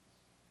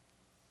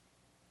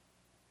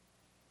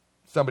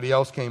 Somebody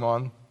else came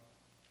on,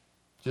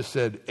 just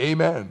said,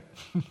 amen.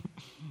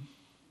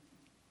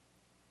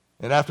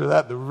 And after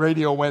that, the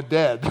radio went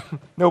dead.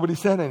 Nobody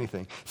said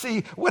anything.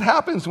 See, what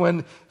happens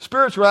when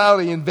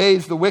spirituality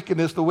invades the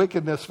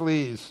wickedness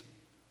flees.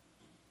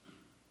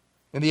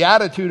 And the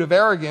attitude of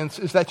arrogance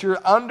is that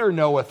you're under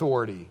no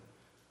authority.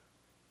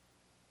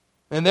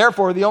 And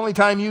therefore, the only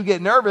time you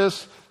get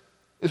nervous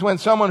is when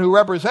someone who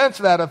represents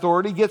that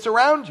authority gets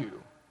around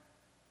you.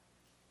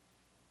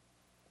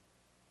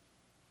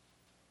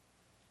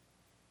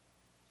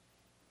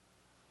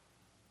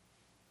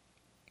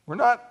 We're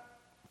not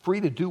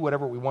free to do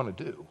whatever we want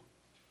to do.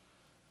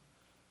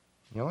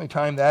 The only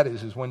time that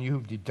is when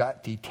you've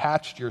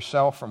detached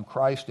yourself from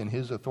Christ and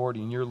His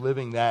authority and you're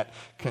living that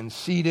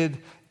conceited,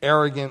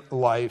 arrogant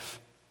life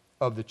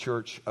of the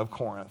church of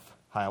Corinth,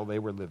 how they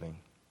were living.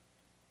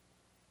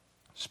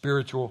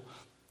 Spiritual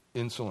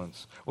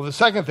insolence. Well, the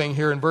second thing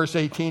here in verse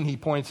 18 he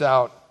points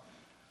out,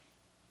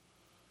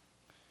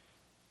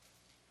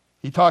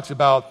 he talks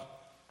about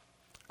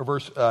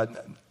verse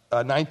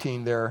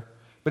 19 there,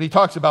 but he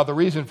talks about the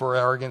reason for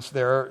arrogance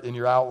there in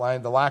your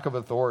outline, the lack of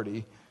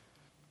authority.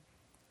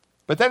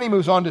 But then he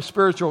moves on to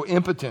spiritual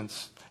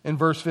impotence in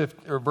verse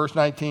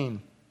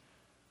 19.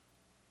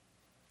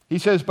 He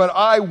says, but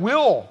I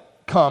will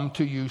come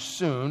to you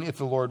soon if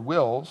the Lord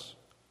wills.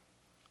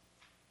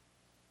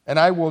 And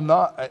I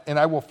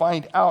will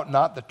find out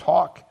not the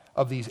talk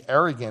of these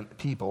arrogant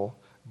people,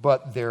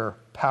 but their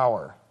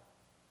power.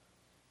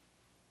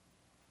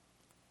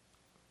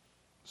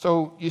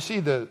 So you see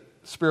the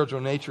spiritual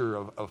nature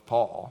of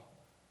Paul.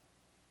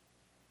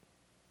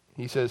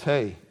 He says,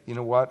 hey, you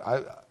know what?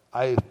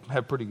 I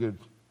have pretty good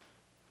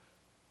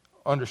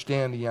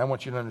understanding. I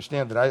want you to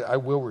understand that I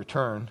will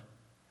return.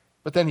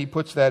 But then he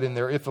puts that in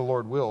there, if the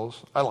Lord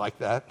wills. I like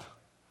that.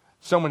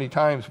 So many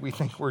times we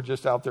think we're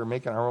just out there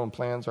making our own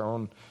plans,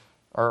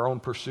 our own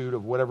pursuit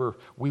of whatever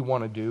we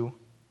want to do.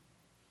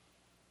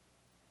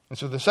 And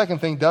so the second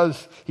thing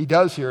he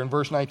does here in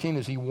verse 19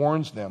 is he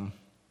warns them.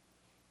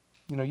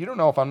 You know, you don't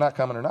know if I'm not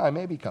coming or not. I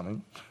may be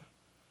coming.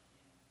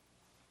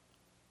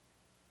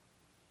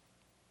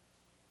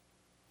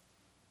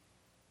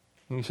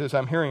 And he says,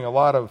 I'm hearing a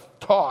lot of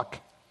talk.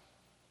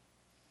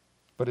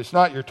 But it's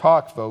not your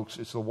talk, folks.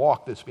 It's the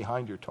walk that's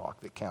behind your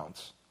talk that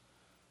counts.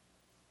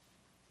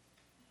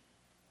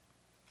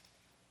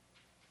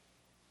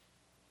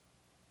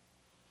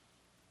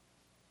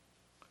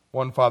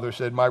 One father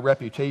said, my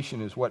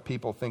reputation is what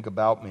people think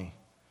about me.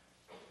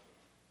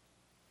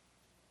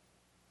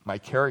 My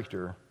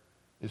character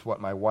is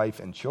what my wife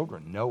and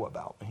children know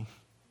about me.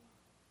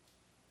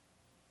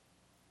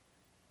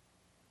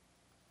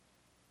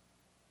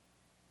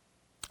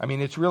 I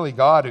mean, it's really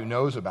God who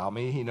knows about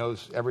me. He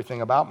knows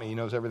everything about me. He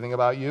knows everything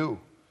about you.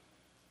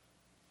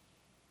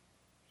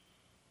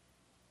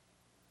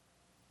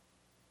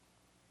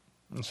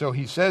 And so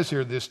he says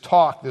here, this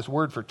talk, this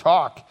word for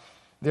talk,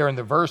 there in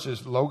the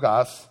verses,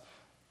 logos,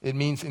 it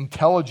means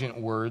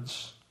intelligent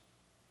words.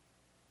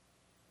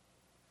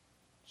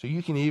 So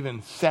you can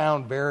even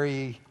sound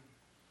very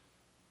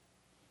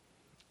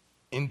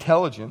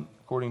intelligent,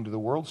 according to the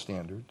world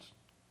standards.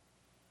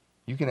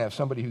 You can have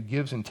somebody who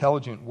gives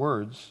intelligent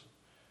words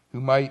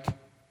who might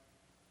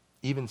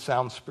even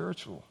sound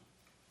spiritual.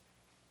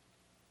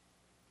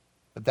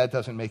 But that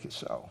doesn't make it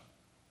so.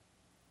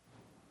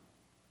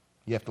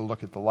 You have to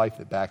look at the life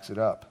that backs it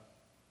up.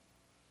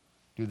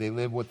 Do they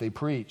live what they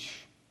preach?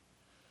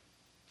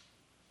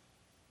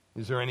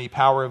 Is there any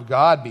power of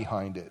God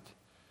behind it?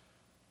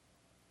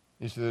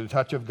 Is there the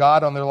touch of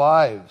God on their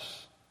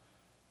lives?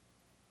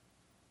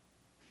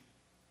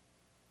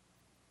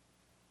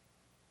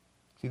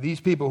 See,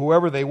 these people,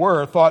 whoever they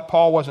were, thought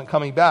Paul wasn't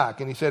coming back.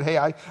 And he said, hey,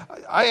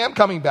 I am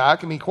coming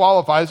back. And he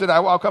qualifies it.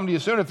 I'll come to you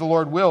soon if the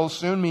Lord wills.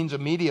 Soon means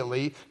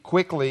immediately,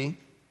 quickly,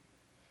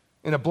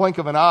 in a blink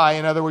of an eye.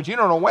 In other words, you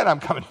don't know when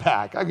I'm coming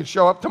back. I could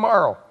show up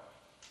tomorrow.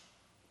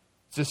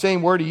 It's the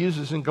same word he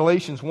uses in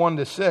Galatians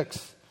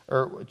 1-6,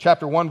 or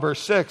chapter 1, verse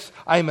 6.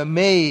 I am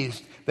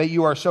amazed that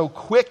you are so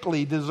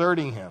quickly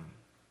deserting him.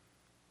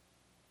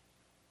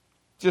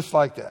 Just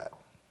like that.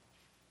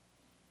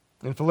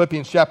 In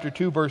Philippians chapter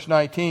 2, verse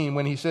 19,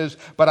 when he says,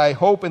 but I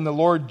hope in the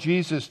Lord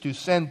Jesus to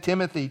send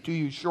Timothy to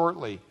you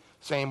shortly.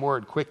 Same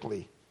word,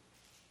 quickly.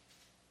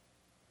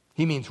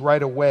 He means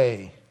right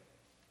away.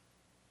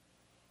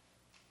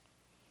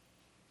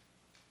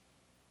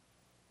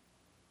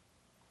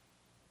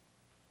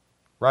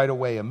 Right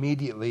away,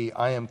 immediately,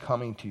 I am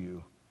coming to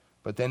you.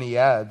 But then he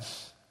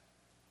adds,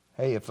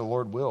 hey, if the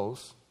Lord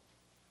wills,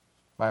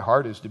 my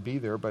heart is to be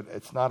there, but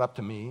it's not up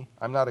to me.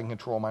 I'm not in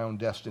control of my own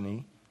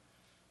destiny.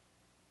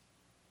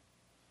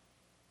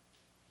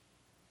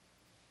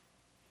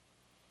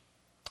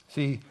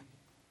 See,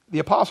 the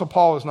Apostle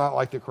Paul is not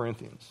like the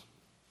Corinthians.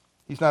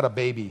 He's not a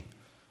baby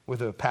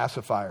with a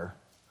pacifier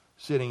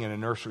sitting in a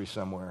nursery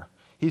somewhere.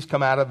 He's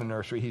come out of the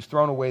nursery, he's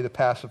thrown away the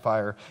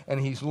pacifier, and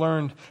he's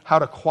learned how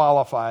to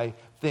qualify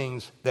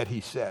things that he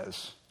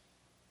says.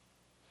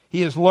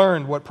 He has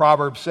learned what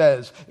Proverbs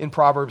says in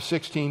Proverbs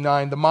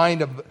 16:9. The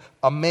mind of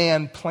a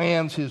man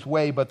plans his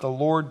way, but the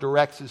Lord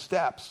directs his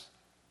steps.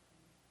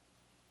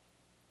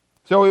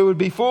 So it would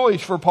be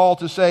foolish for Paul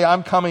to say,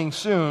 I'm coming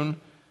soon.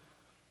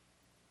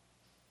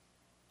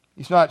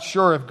 He's not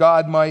sure if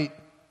God might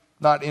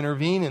not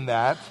intervene in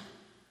that.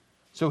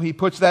 So he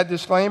puts that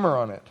disclaimer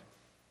on it.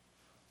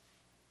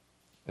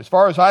 As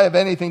far as I have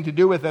anything to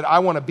do with it, I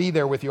want to be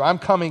there with you. I'm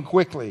coming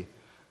quickly.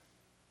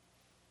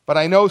 But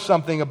I know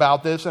something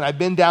about this, and I've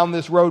been down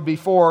this road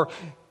before,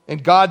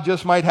 and God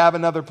just might have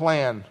another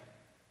plan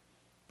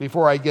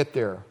before I get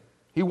there.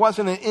 He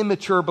wasn't an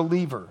immature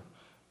believer.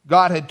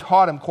 God had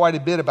taught him quite a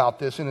bit about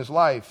this in his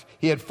life.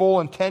 He had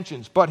full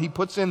intentions, but he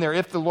puts in there,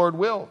 if the Lord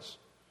wills.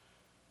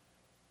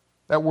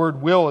 That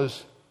word will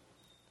is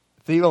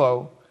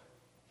thelo,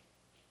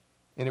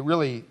 and it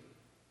really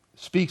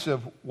speaks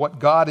of what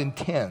God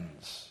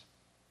intends,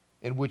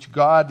 in which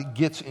God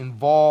gets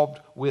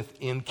involved with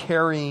in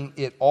carrying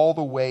it all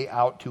the way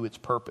out to its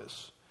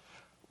purpose.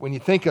 When you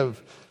think of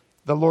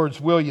the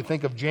Lord's will, you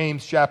think of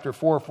James chapter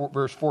 4,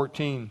 verse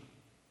 14.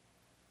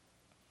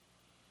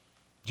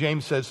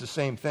 James says the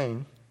same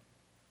thing.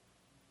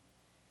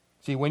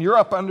 See, when you're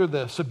up under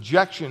the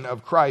subjection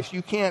of Christ,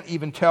 you can't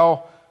even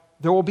tell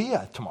there will be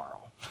a tomorrow.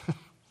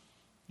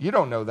 You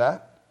don't know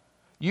that.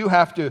 You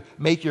have to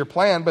make your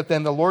plan, but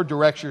then the Lord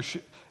directs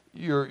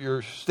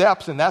your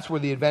steps, and that's where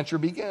the adventure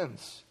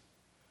begins.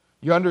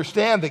 You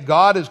understand that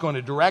God is going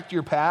to direct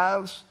your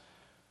paths,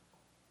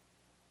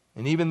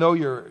 and even though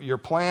your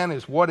plan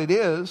is what it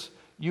is,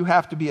 you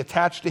have to be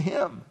attached to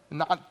Him,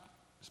 not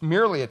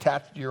merely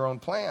attached to your own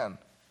plan.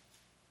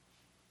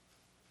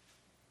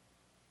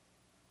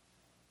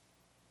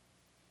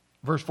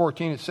 Verse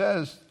 14, it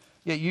says,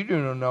 yet you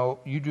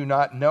do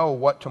not know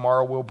what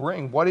tomorrow will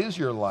bring. What is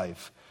your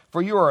life?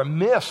 For you are a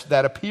mist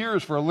that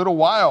appears for a little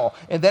while,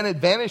 and then it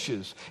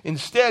vanishes.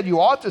 Instead, you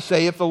ought to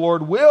say, if the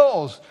Lord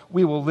wills,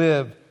 we will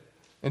live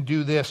and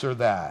do this or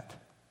that.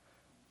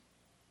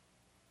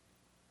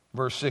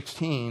 Verse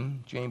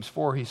 16, James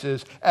 4, he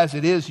says, as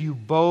it is, you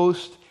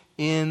boast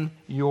in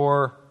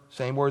your,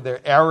 same word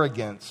there,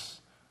 arrogance.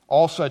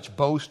 All such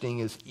boasting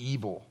is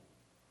evil.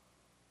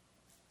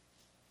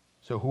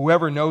 So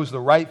whoever knows the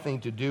right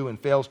thing to do and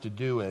fails to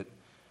do it,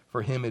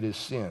 for him it is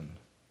sin.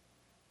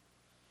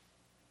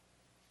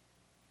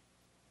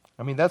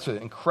 I mean, that's an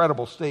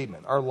incredible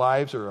statement. Our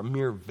lives are a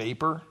mere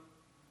vapor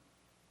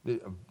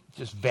that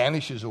just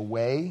vanishes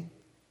away.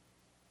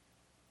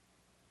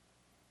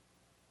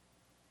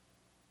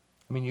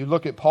 I mean, you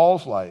look at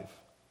Paul's life.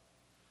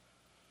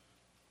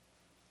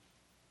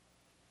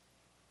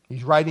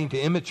 He's writing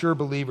to immature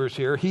believers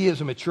here. He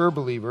is a mature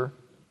believer.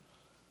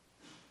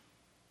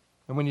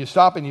 And when you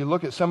stop and you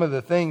look at some of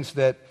the things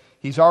that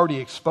he's already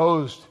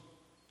exposed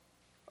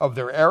of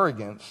their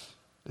arrogance,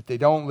 that they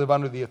don't live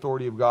under the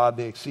authority of God,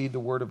 they exceed the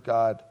word of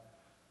God.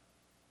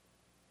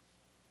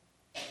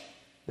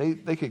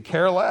 They could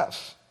care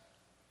less.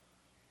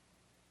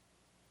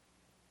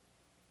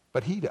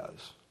 But he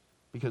does,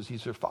 because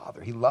he's their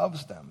father. He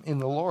loves them in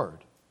the Lord.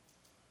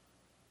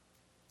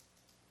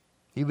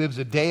 He lives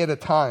a day at a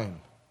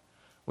time.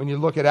 When you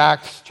look at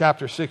Acts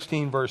chapter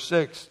 16, verse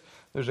 6,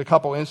 there's a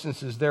couple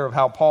instances there of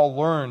how Paul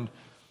learned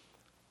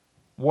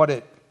what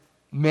it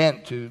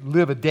meant to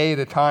live a day at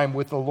a time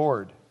with the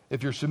Lord.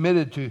 If you're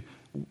submitted to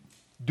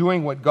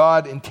doing what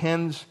God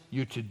intends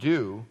you to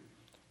do,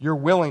 you're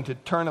willing to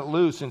turn it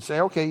loose and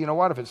say, okay, you know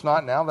what, if it's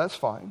not now, that's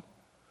fine.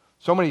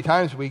 So many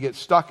times we get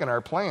stuck in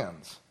our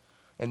plans,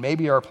 and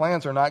maybe our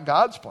plans are not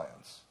God's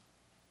plans.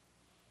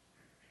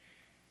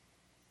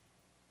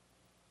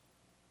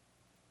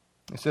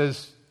 It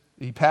says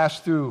he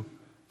passed through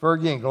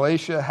Phrygia and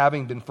Galatia,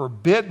 having been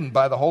forbidden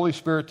by the Holy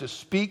Spirit to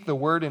speak the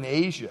word in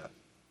Asia.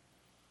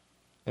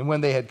 And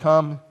when they had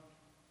come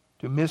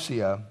to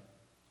Mysia,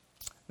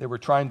 they were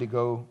trying to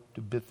go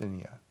to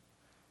Bithynia.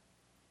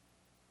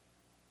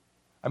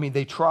 I mean,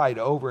 they tried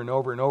over and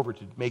over and over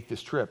to make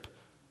this trip.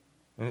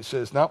 And it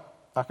says, nope,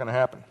 not going to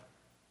happen.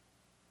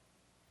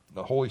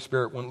 The Holy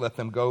Spirit wouldn't let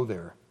them go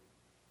there.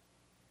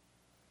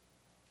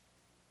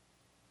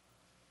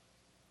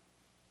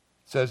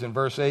 It says in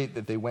verse 8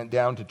 that they went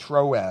down to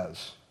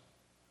Troas.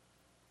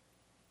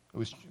 It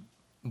was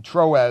in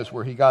Troas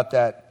where he got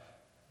that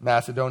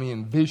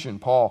Macedonian vision.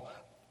 Paul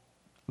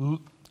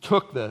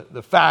took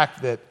the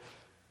fact that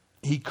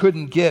he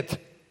couldn't get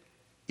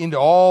into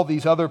all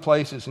these other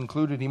places,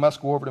 included he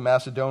must go over to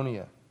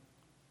Macedonia.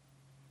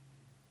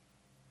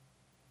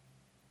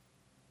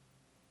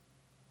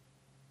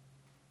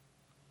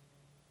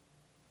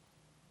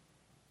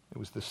 It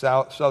was the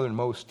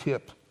southernmost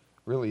tip,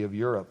 really, of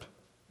Europe.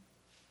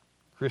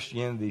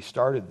 Christianity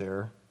started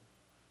there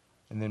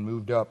and then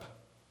moved up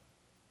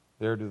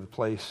there to the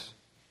place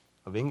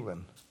of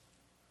England.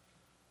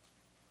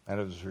 And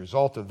as a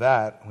result of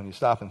that, when you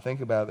stop and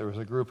think about it, there was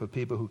a group of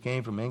people who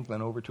came from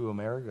England over to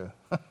America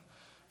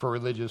for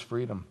religious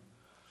freedom.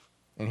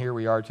 And here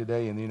we are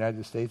today in the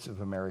United States of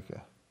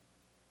America.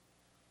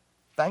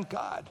 Thank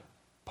God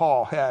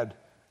Paul had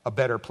a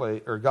better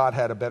place, or God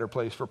had a better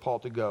place for Paul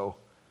to go.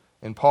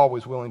 And Paul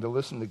was willing to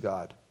listen to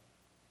God.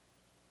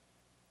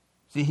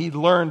 See, he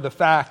learned the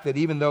fact that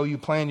even though you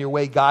plan your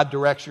way, God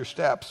directs your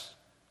steps.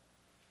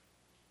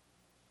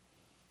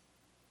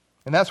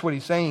 And that's what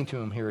he's saying to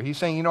him here. He's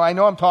saying, I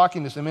know I'm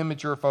talking to some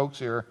immature folks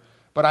here,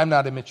 but I'm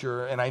not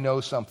immature and I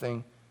know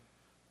something.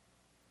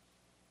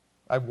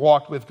 I've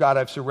walked with God.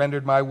 I've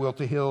surrendered my will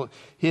to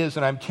His,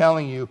 and I'm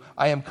telling you,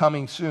 I am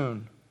coming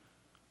soon.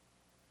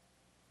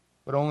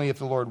 But only if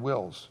the Lord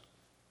wills.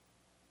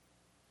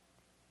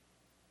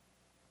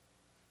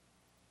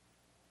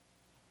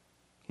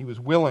 He was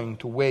willing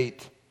to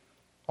wait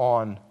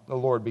on the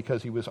Lord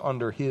because he was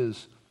under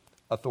His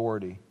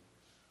authority.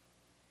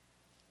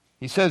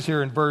 He says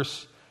here in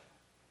verse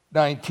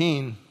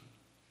 19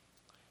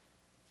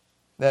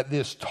 that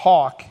this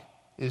talk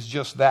is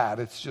just that.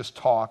 It's just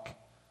talk.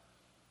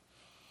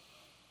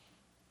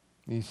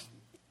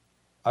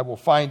 I will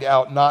find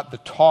out not the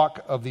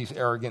talk of these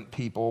arrogant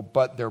people,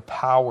 but their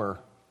power.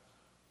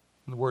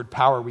 In the word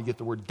power, we get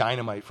the word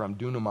dynamite from,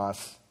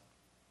 dunamis.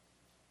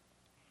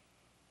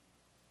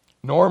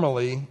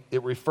 Normally,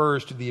 it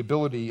refers to the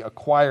ability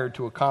acquired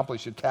to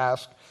accomplish a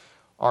task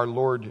our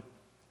Lord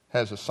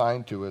has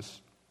assigned to us.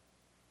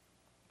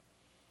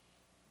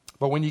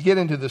 But when you get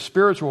into the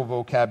spiritual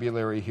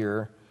vocabulary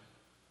here,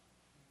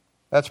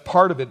 that's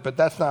part of it, but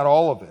that's not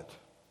all of it.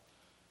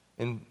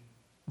 In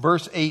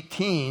verse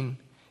 18,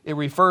 it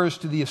refers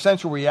to the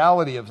essential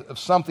reality of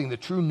something, the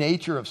true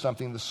nature of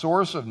something, the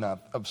source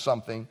of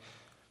something.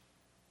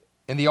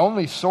 And the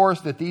only source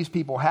that these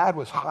people had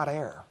was hot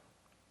air.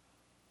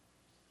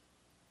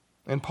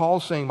 And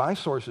Paul's saying, my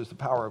source is the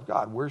power of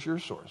God. Where's your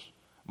source?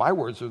 My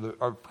words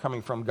are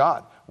coming from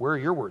God. Where are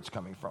your words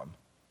coming from?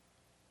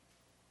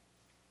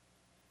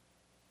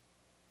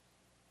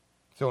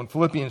 So in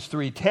Philippians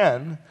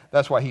 3:10,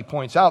 that's why he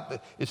points out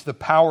that it's the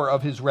power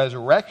of His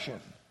resurrection.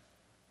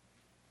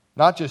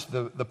 Not just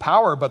the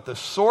power, but the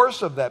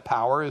source of that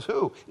power is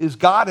who? Is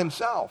God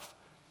Himself.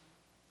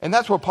 And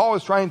that's what Paul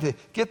is trying to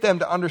get them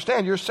to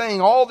understand. You're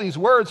saying all these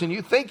words and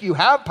you think you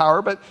have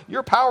power, but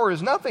your power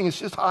is nothing. It's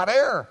just hot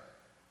air.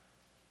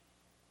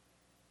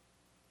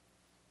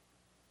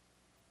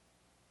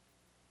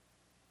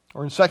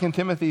 Or in 2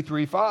 Timothy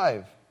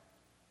 3:5,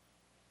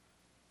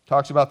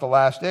 talks about the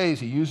last days.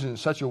 He uses it in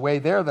such a way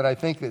there that I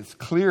think it's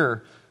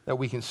clear that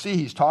we can see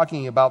he's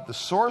talking about the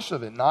source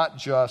of it, not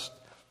just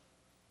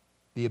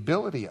the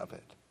ability of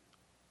it.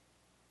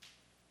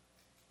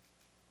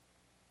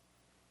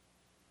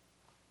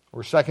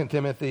 Or 2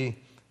 Timothy,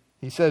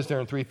 he says there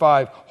in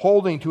 3:5,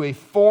 holding to a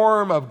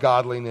form of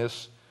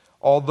godliness,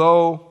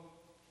 although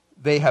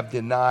they have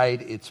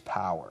denied its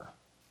power.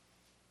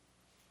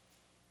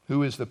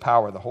 Who is the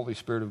power? The Holy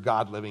Spirit of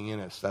God living in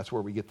us. That's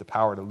where we get the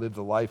power to live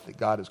the life that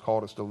God has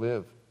called us to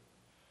live.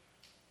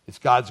 It's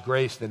God's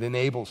grace that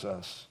enables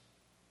us.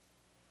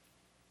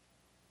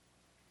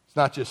 It's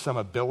not just some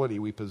ability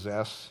we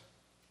possess.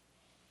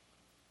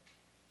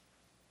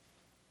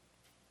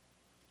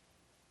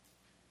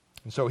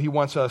 And so he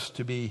wants us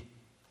to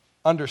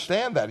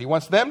understand that. He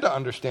wants them to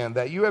understand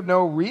that. You have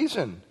no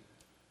reason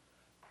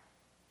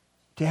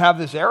to have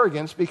this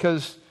arrogance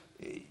because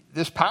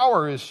this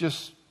power is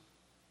just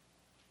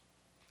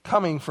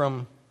coming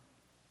from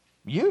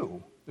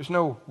you. There's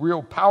no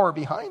real power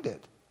behind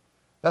it.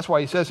 That's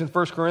why he says in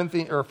 1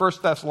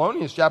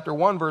 Thessalonians chapter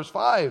 1, verse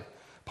 5,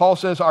 Paul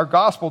says, our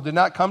gospel did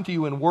not come to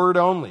you in word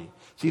only.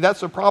 See, that's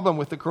the problem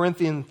with the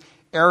Corinthian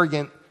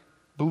arrogant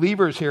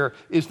believers here,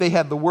 is they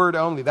had the word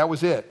only. That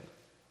was it.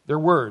 Their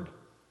word.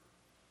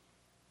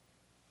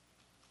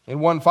 In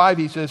 1:5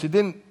 he says,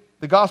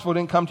 the gospel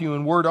didn't come to you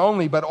in word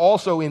only, but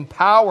also in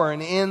power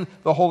and in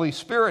the Holy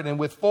Spirit and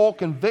with full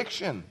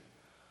conviction.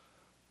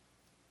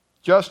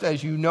 Just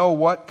as you know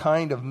what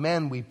kind of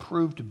men we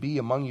proved to be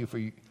among you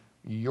for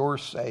your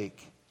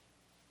sake.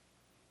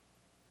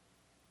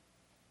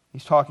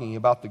 He's talking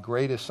about the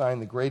greatest sign,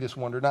 the greatest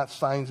wonder, not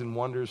signs and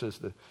wonders as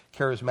the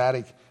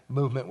charismatic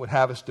movement would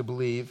have us to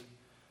believe,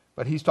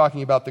 but he's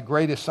talking about the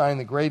greatest sign,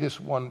 the greatest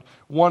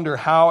wonder,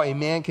 how a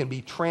man can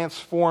be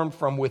transformed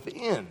from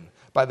within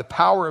by the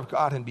power of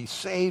God and be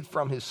saved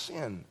from his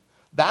sin.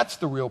 That's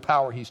the real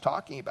power he's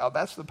talking about.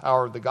 That's the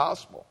power of the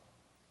gospel.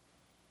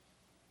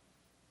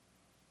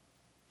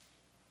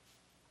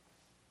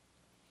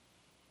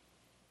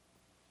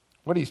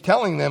 What he's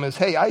telling them is,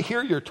 hey, I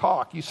hear your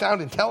talk. You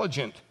sound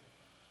intelligent.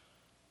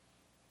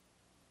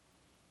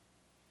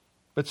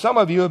 But some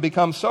of you have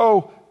become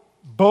so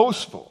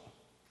boastful.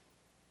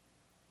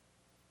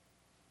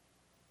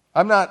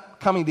 I'm not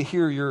coming to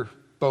hear your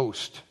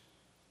boast.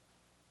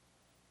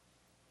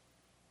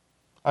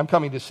 I'm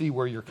coming to see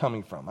where you're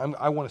coming from.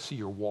 I want to see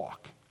your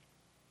walk.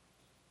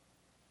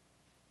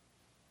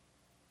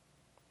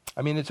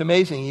 I mean, it's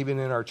amazing even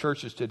in our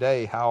churches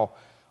today how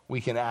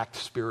we can act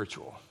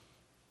spiritual.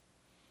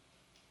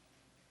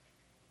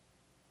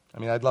 I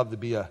mean, I'd love to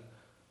be a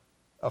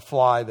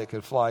fly that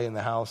could fly in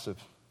the house of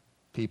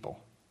people.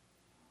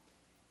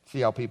 See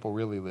how people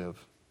really live.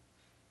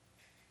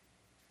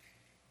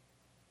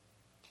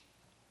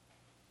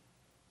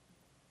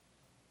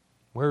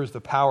 Where is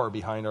the power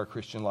behind our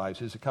Christian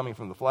lives? Is it coming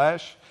from the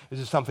flesh? Is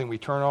it something we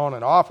turn on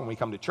and off when we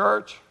come to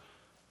church?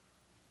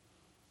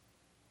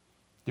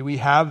 Do we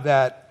have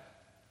that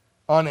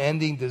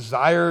unending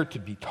desire to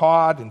be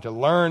taught and to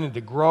learn and to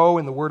grow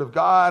in the Word of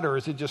God? Or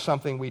is it just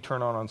something we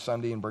turn on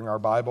Sunday and bring our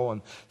Bible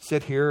and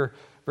sit here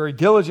very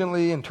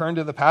diligently and turn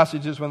to the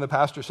passages when the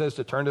pastor says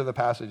to turn to the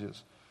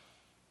passages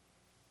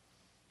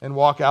and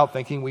walk out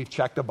thinking we've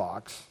checked a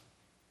box?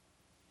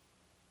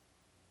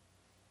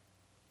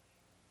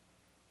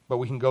 But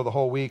we can go the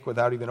whole week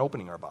without even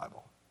opening our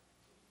Bible.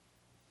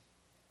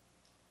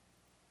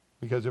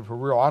 Because if we're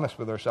real honest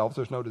with ourselves,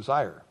 there's no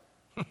desire.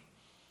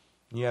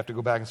 You have to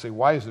go back and say,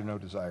 why is there no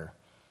desire?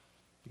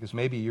 Because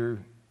maybe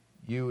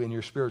you in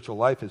your spiritual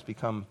life has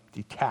become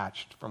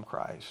detached from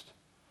Christ.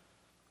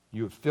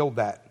 You have filled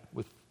that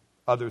with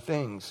other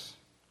things.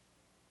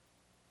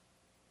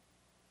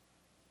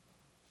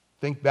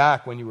 Think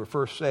back when you were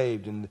first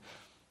saved and the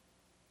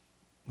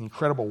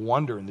incredible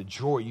wonder and the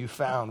joy you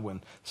found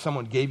when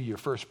someone gave you your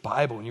first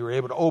Bible and you were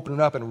able to open it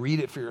up and read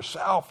it for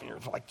yourself. And you're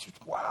like,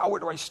 wow, where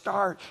do I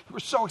start? You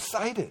were so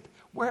excited.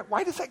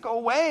 Why does that go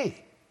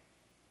away?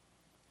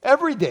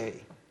 Every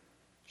day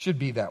should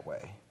be that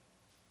way.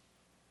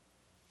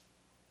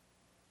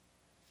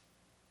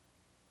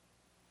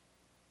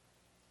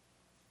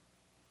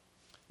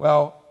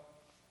 Well,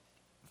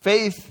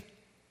 faith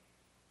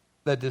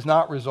that does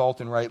not result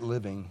in right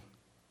living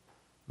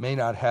may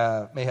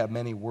have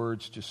many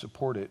words to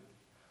support it,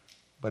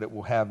 but it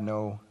will have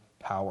no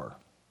power.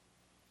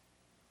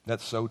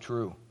 That's so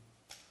true.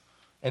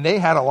 And they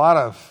had a lot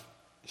of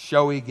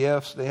showy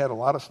gifts. They had a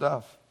lot of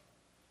stuff.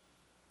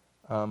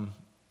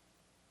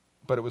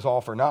 But it was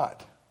all for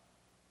naught.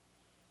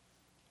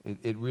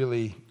 It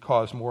really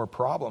caused more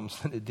problems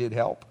than it did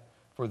help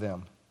for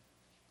them.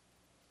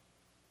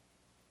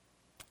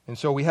 And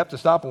so we have to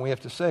stop and we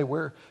have to say,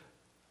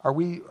 are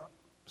we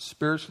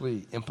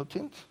spiritually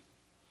impotent?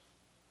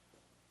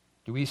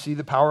 Do we see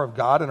the power of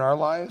God in our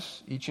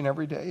lives each and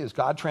every day? Is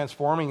God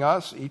transforming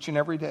us each and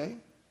every day?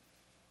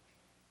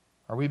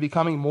 Are we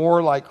becoming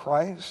more like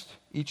Christ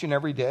each and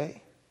every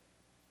day?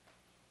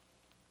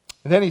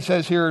 And then he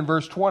says here in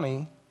verse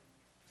 20,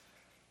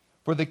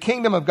 for the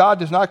kingdom of God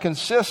does not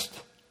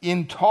consist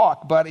in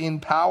talk, but in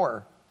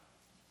power.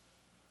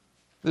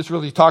 This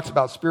really talks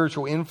about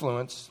spiritual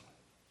influence.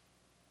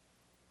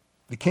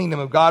 The kingdom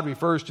of God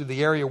refers to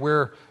the area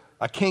where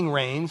a king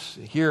reigns.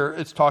 Here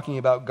it's talking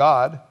about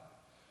God.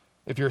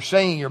 If you're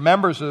saying you're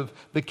members of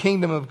the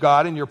kingdom of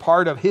God and you're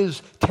part of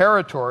his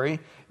territory,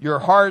 your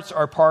hearts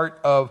are part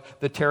of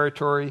the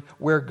territory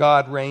where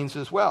God reigns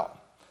as well.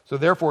 So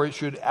therefore it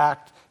should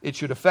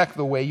affect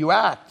the way you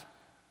act.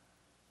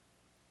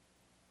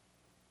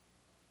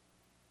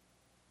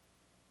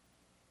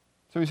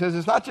 So he says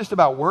it's not just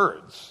about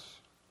words,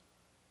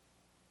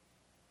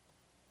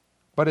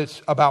 but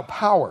it's about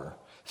power.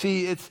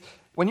 See,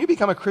 when you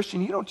become a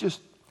Christian, you don't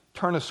just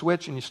turn a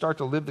switch and you start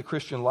to live the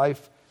Christian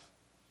life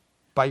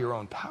by your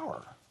own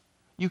power.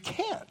 You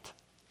can't.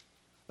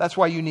 That's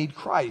why you need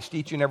Christ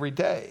each and every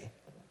day.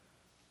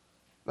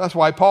 That's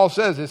why Paul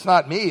says it's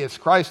not me, it's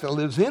Christ that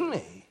lives in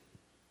me.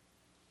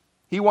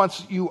 He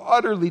wants you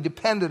utterly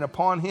dependent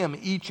upon him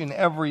each and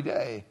every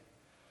day.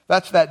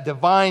 That's that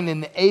divine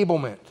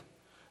enablement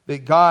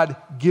that God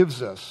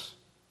gives us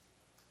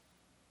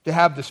to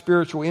have the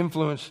spiritual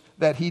influence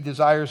that he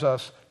desires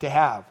us to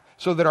have.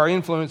 So that our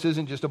influence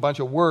isn't just a bunch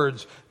of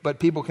words, but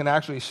people can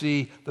actually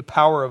see the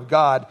power of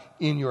God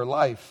in your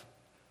life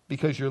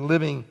because you're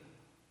living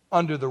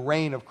under the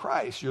reign of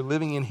Christ. You're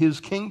living in his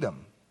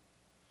kingdom.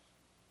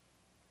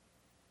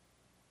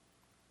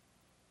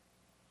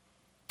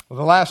 Well,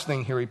 the last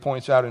thing here he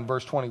points out in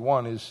verse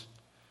 21 is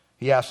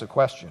he asks a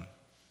question,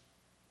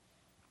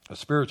 a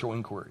spiritual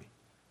inquiry.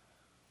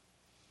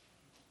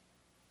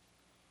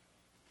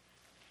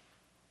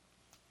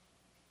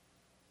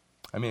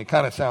 I mean, it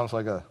kind of sounds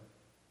like a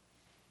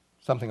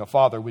something a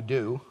father would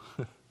do.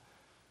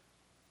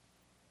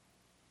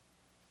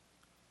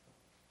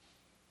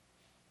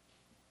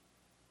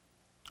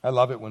 I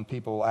love it when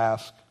people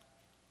ask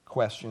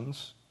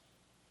questions.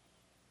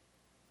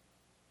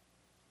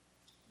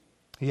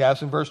 He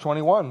asks in verse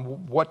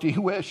 21, what do you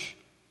wish?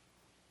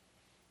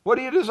 What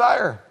do you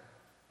desire?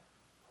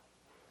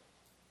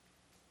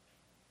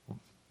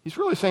 He's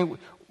really saying,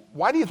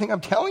 why do you think I'm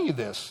telling you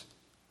this?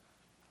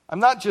 I'm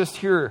not just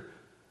here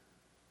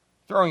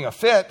throwing a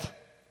fit.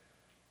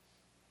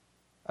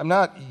 I'm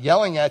not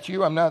yelling at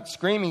you. I'm not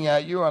screaming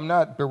at you. I'm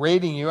not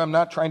berating you. I'm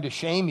not trying to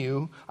shame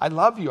you. I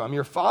love you. I'm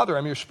your father.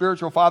 I'm your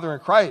spiritual father in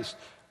Christ.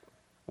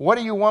 What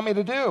do you want me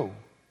to do?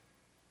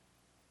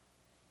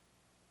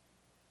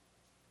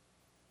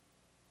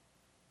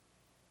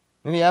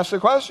 Then he asks the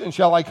question,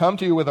 shall I come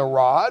to you with a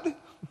rod?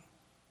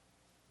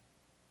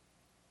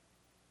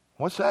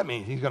 What's that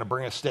mean? He's going to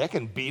bring a stick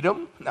and beat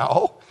him?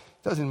 No,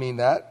 it doesn't mean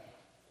that.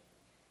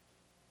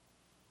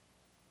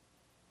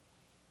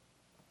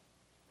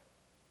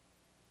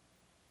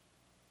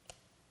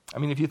 I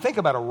mean, if you think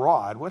about a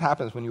rod, what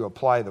happens when you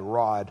apply the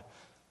rod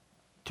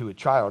to a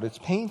child? It's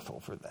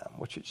painful for them,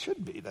 which it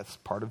should be. That's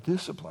part of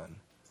discipline.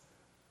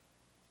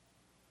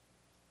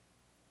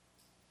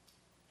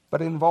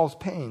 But it involves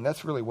pain.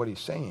 That's really what he's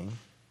saying.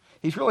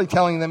 He's really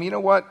telling them, you know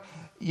what?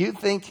 You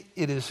think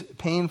it is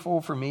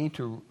painful for me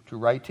to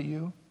write to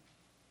you?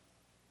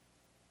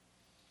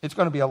 It's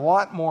going to be a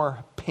lot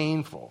more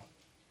painful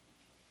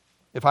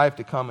if I have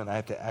to come and I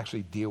have to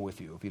actually deal with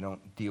you if you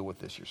don't deal with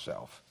this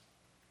yourself.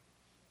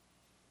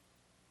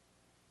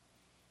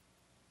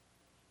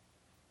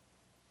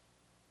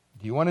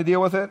 Do you want to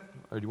deal with it?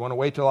 Or do you want to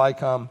wait till I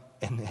come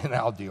and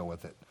I'll deal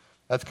with it?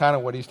 That's kind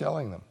of what he's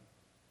telling them.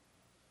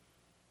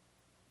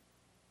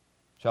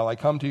 Shall I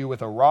come to you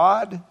with a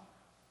rod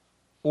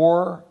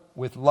or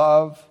with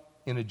love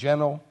in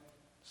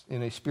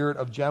a spirit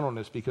of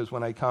gentleness? Because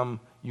when I come,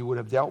 you would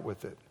have dealt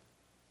with it.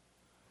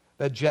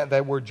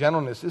 That word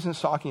gentleness isn't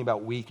talking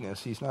about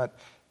weakness. He's not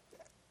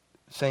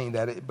saying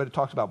that, but it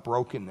talks about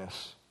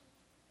brokenness.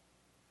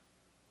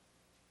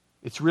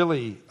 It's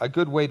really a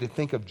good way to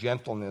think of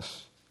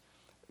gentleness.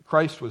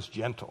 Christ was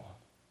gentle.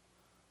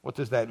 What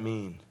does that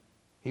mean?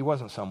 He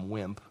wasn't some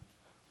wimp.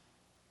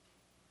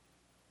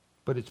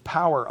 But it's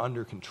power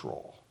under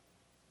control.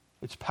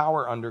 It's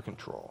power under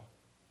control.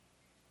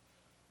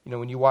 You know,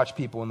 when you watch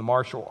people in the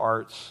martial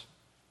arts,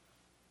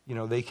 you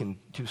know, they can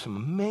do some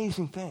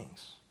amazing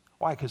things.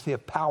 Why? Because they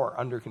have power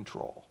under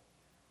control.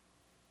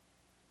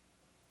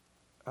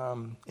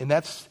 And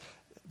that's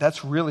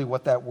really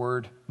what that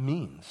word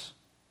means.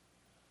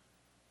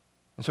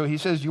 And so he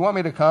says, do you want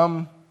me to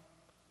come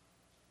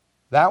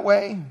that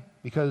way?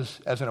 Because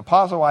as an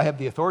apostle, I have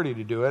the authority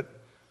to do it.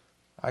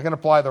 I can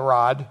apply the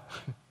rod.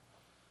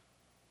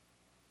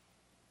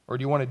 Or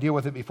do you want to deal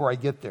with it before I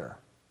get there?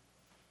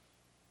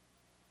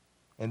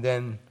 And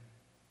then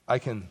I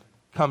can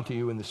come to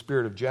you in the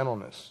spirit of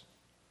gentleness.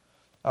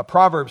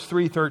 Proverbs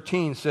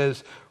 3:13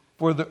 says,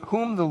 for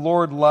whom the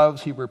Lord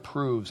loves, he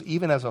reproves,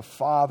 even as a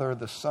father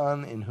the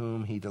son in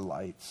whom he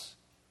delights.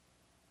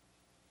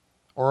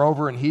 Or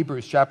over in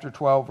Hebrews chapter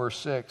 12, verse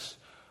 6,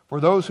 for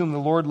those whom the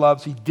Lord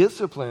loves, he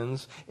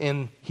disciplines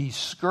and he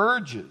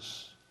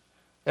scourges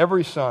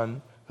every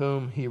son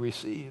whom he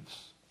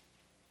receives.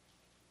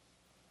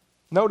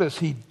 Notice,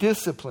 he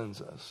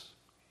disciplines us.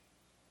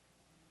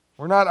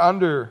 We're not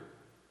under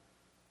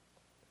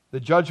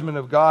the judgment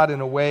of God in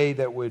a way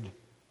that would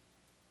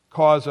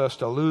cause us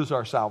to lose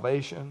our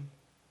salvation.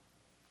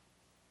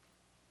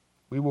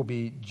 We will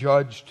be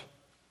judged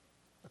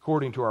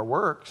according to our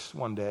works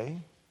one day.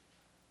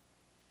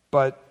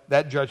 But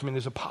that judgment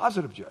is a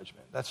positive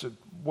judgment. That's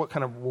what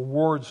kind of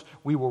rewards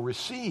we will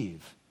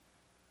receive.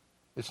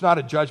 It's not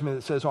a judgment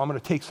that says, oh, I'm going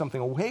to take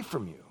something away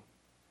from you.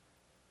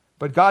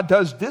 But God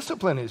does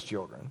discipline his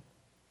children.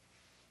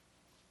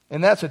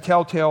 And that's a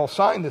telltale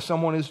sign that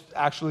someone is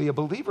actually a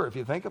believer, if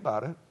you think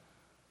about it.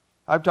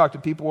 I've talked to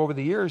people over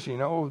the years, you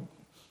know,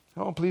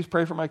 oh, please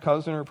pray for my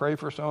cousin or pray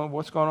for someone.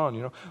 What's going on?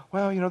 You know,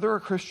 well, you know, they're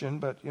a Christian,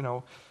 but, you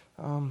know,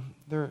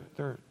 they're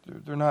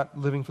not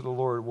living for the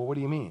Lord. Well, what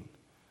do you mean?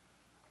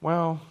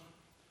 Well,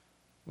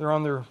 they're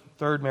on their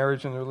third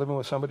marriage and they're living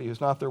with somebody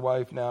who's not their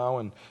wife now,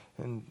 and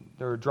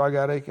they're a drug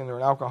addict and they're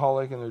an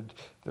alcoholic and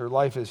their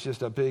life is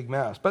just a big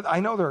mess. But I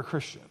know they're a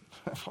Christian.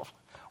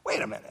 Wait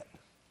a minute.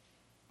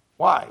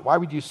 Why? Why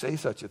would you say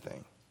such a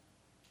thing?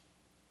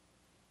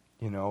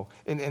 You know,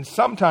 and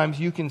sometimes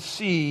you can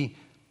see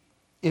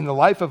in the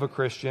life of a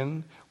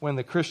Christian when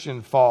the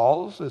Christian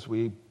falls, as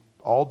we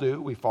all do,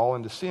 we fall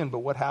into sin, but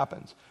what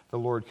happens? The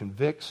Lord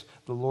convicts,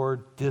 the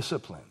Lord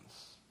disciplines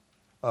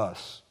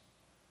us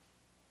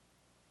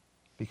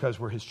because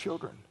we're his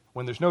children.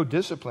 When there's no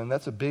discipline,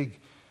 that's a big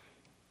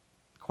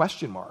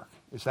question mark.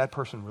 Is that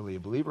person really a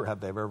believer?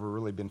 Have they ever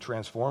really been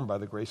transformed by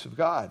the grace of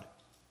God?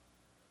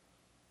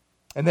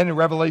 And then in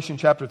Revelation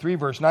chapter 3,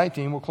 verse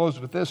 19, we'll close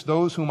with this.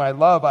 Those whom I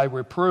love, I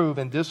reprove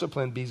and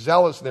discipline. Be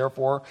zealous,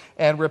 therefore,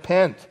 and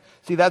repent.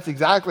 See, that's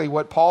exactly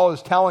what Paul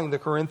is telling the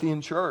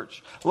Corinthian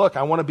church. Look,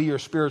 I want to be your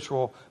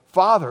spiritual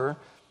father.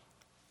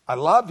 I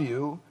love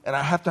you, and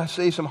I have to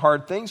say some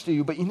hard things to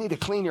you, but you need to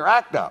clean your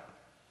act up.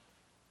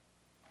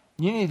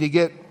 You need to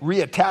get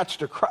reattached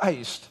to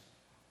Christ.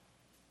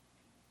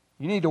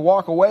 You need to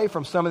walk away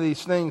from some of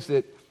these things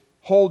that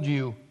hold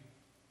you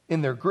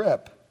in their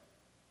grip.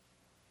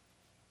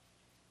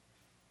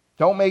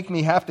 Don't make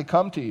me have to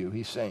come to you,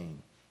 he's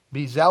saying.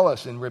 Be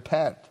zealous and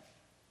repent.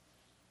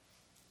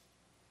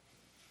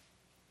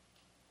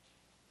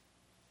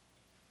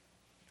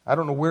 I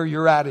don't know where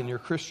you're at in your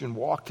Christian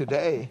walk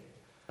today.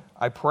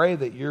 I pray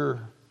that you're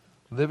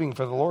living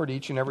for the Lord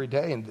each and every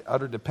day in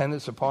utter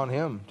dependence upon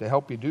Him to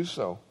help you do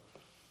so.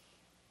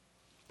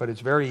 But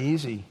it's very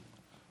easy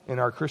in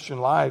our Christian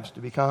lives to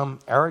become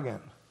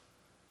arrogant,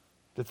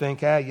 to think,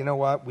 hey, you know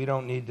what, we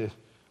don't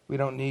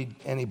need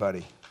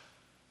anybody.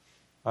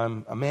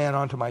 I'm a man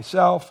unto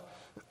myself.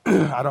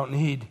 I don't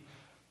need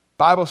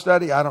Bible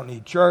study. I don't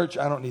need church.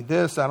 I don't need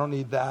this. I don't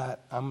need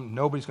that.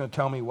 Nobody's going to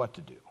tell me what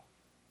to do.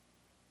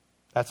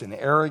 That's an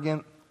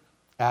arrogant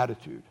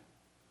attitude.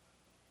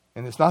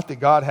 And it's not that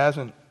God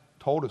hasn't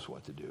told us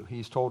what to do.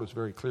 He's told us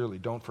very clearly,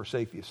 don't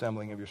forsake the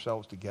assembling of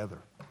yourselves together.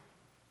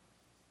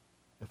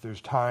 If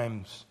there's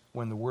times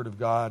when the Word of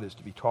God is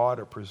to be taught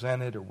or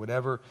presented or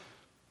whatever,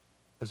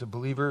 as a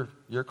believer,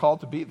 you're called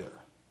to be there.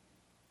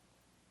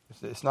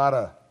 It's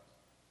not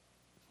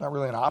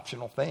really an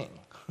optional thing.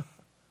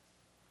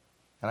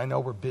 And I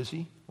know we're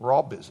busy. We're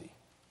all busy.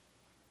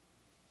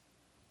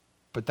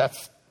 But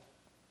that's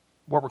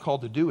what we're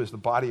called to do as the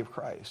body of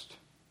Christ.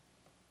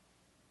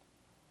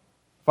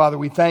 Father,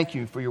 we thank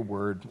you for your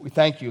word. We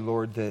thank you,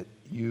 Lord, that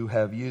you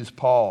have used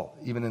Paul,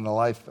 even in the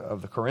life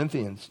of the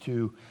Corinthians,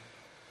 to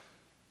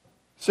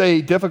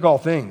say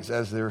difficult things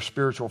as their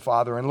spiritual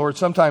father. And Lord,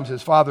 sometimes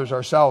as fathers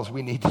ourselves,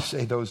 we need to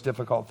say those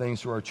difficult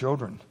things to our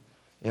children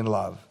in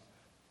love.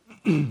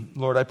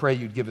 Lord, I pray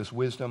you'd give us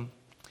wisdom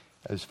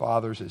as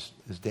fathers,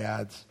 as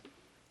dads,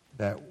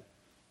 that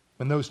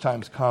when those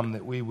times come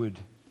that we would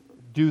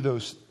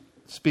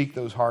speak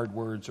those hard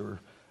words or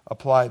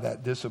apply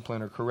that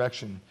discipline or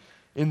correction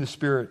in the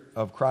spirit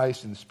of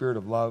Christ, in the spirit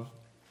of love.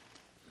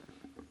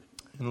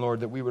 And Lord,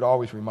 that we would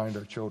always remind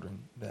our children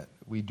that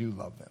we do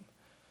love them.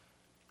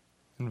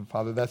 And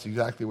Father, that's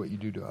exactly what you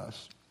do to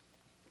us.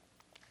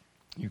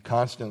 You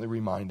constantly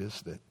remind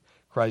us that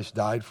Christ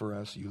died for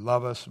us. You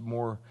love us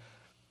more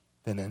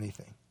than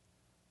anything.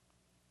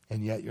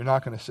 And yet you're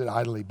not going to sit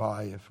idly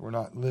by if we're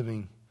not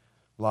living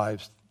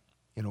lives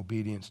in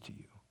obedience to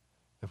you.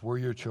 If we're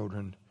your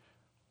children,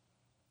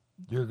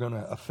 you're going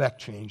to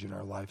affect change in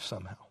our life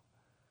somehow.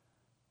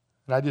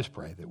 And I just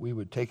pray that we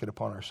would take it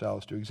upon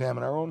ourselves to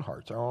examine our own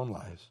hearts, our own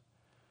lives,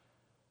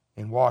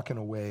 and walk in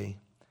a way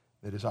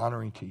that is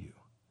honoring to you.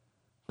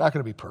 It's not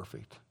going to be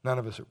perfect. None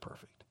of us are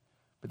perfect.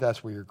 But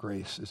that's where your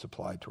grace is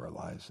applied to our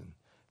lives,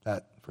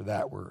 and for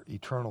that we're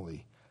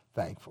eternally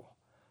thankful.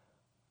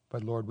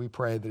 But Lord, we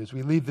pray that as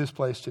we leave this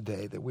place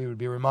today, that we would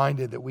be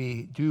reminded that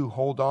we do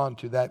hold on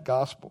to that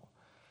gospel,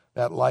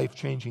 that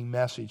life-changing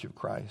message of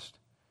Christ.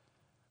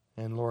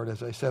 And Lord,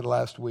 as I said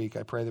last week,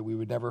 I pray that we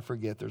would never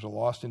forget there's a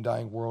lost and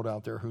dying world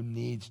out there who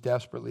needs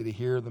desperately to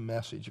hear the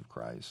message of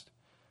Christ.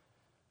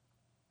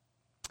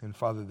 And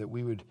Father, that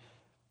we would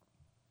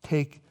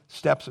take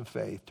steps of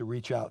faith to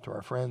reach out to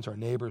our friends, our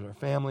neighbors, our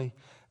family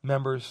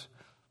members,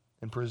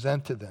 and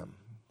present to them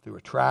through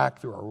a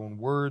tract, through our own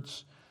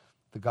words,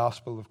 the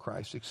gospel of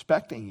Christ,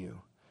 expecting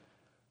you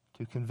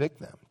to convict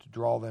them, to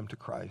draw them to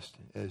Christ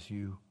as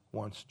you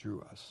once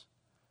drew us.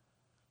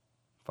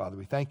 Father,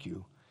 we thank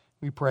you.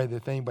 We pray that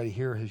if anybody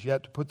here has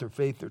yet to put their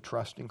faith, their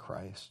trust in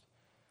Christ,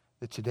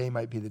 that today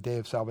might be the day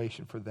of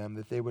salvation for them,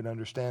 that they would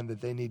understand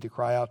that they need to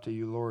cry out to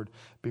you, Lord,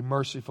 be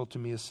merciful to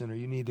me, a sinner.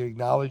 You need to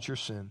acknowledge your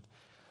sin,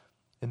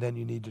 and then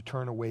you need to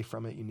turn away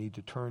from it. You need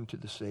to turn to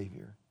the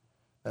Savior.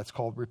 That's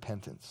called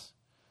repentance.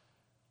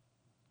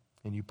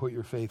 And you put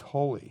your faith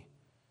wholly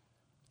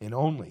and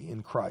only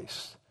in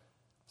Christ's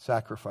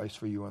sacrifice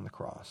for you on the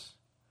cross.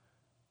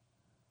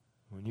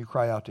 When you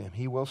cry out to him,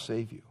 he will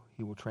save you.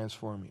 He will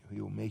transform you. He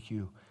will make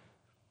you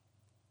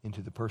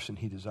into the person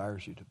he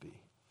desires you to be.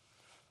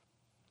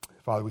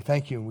 Father, we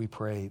thank you and we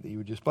pray that you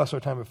would just bless our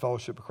time of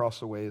fellowship across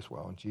the way as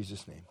well. In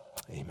Jesus' name,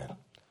 amen.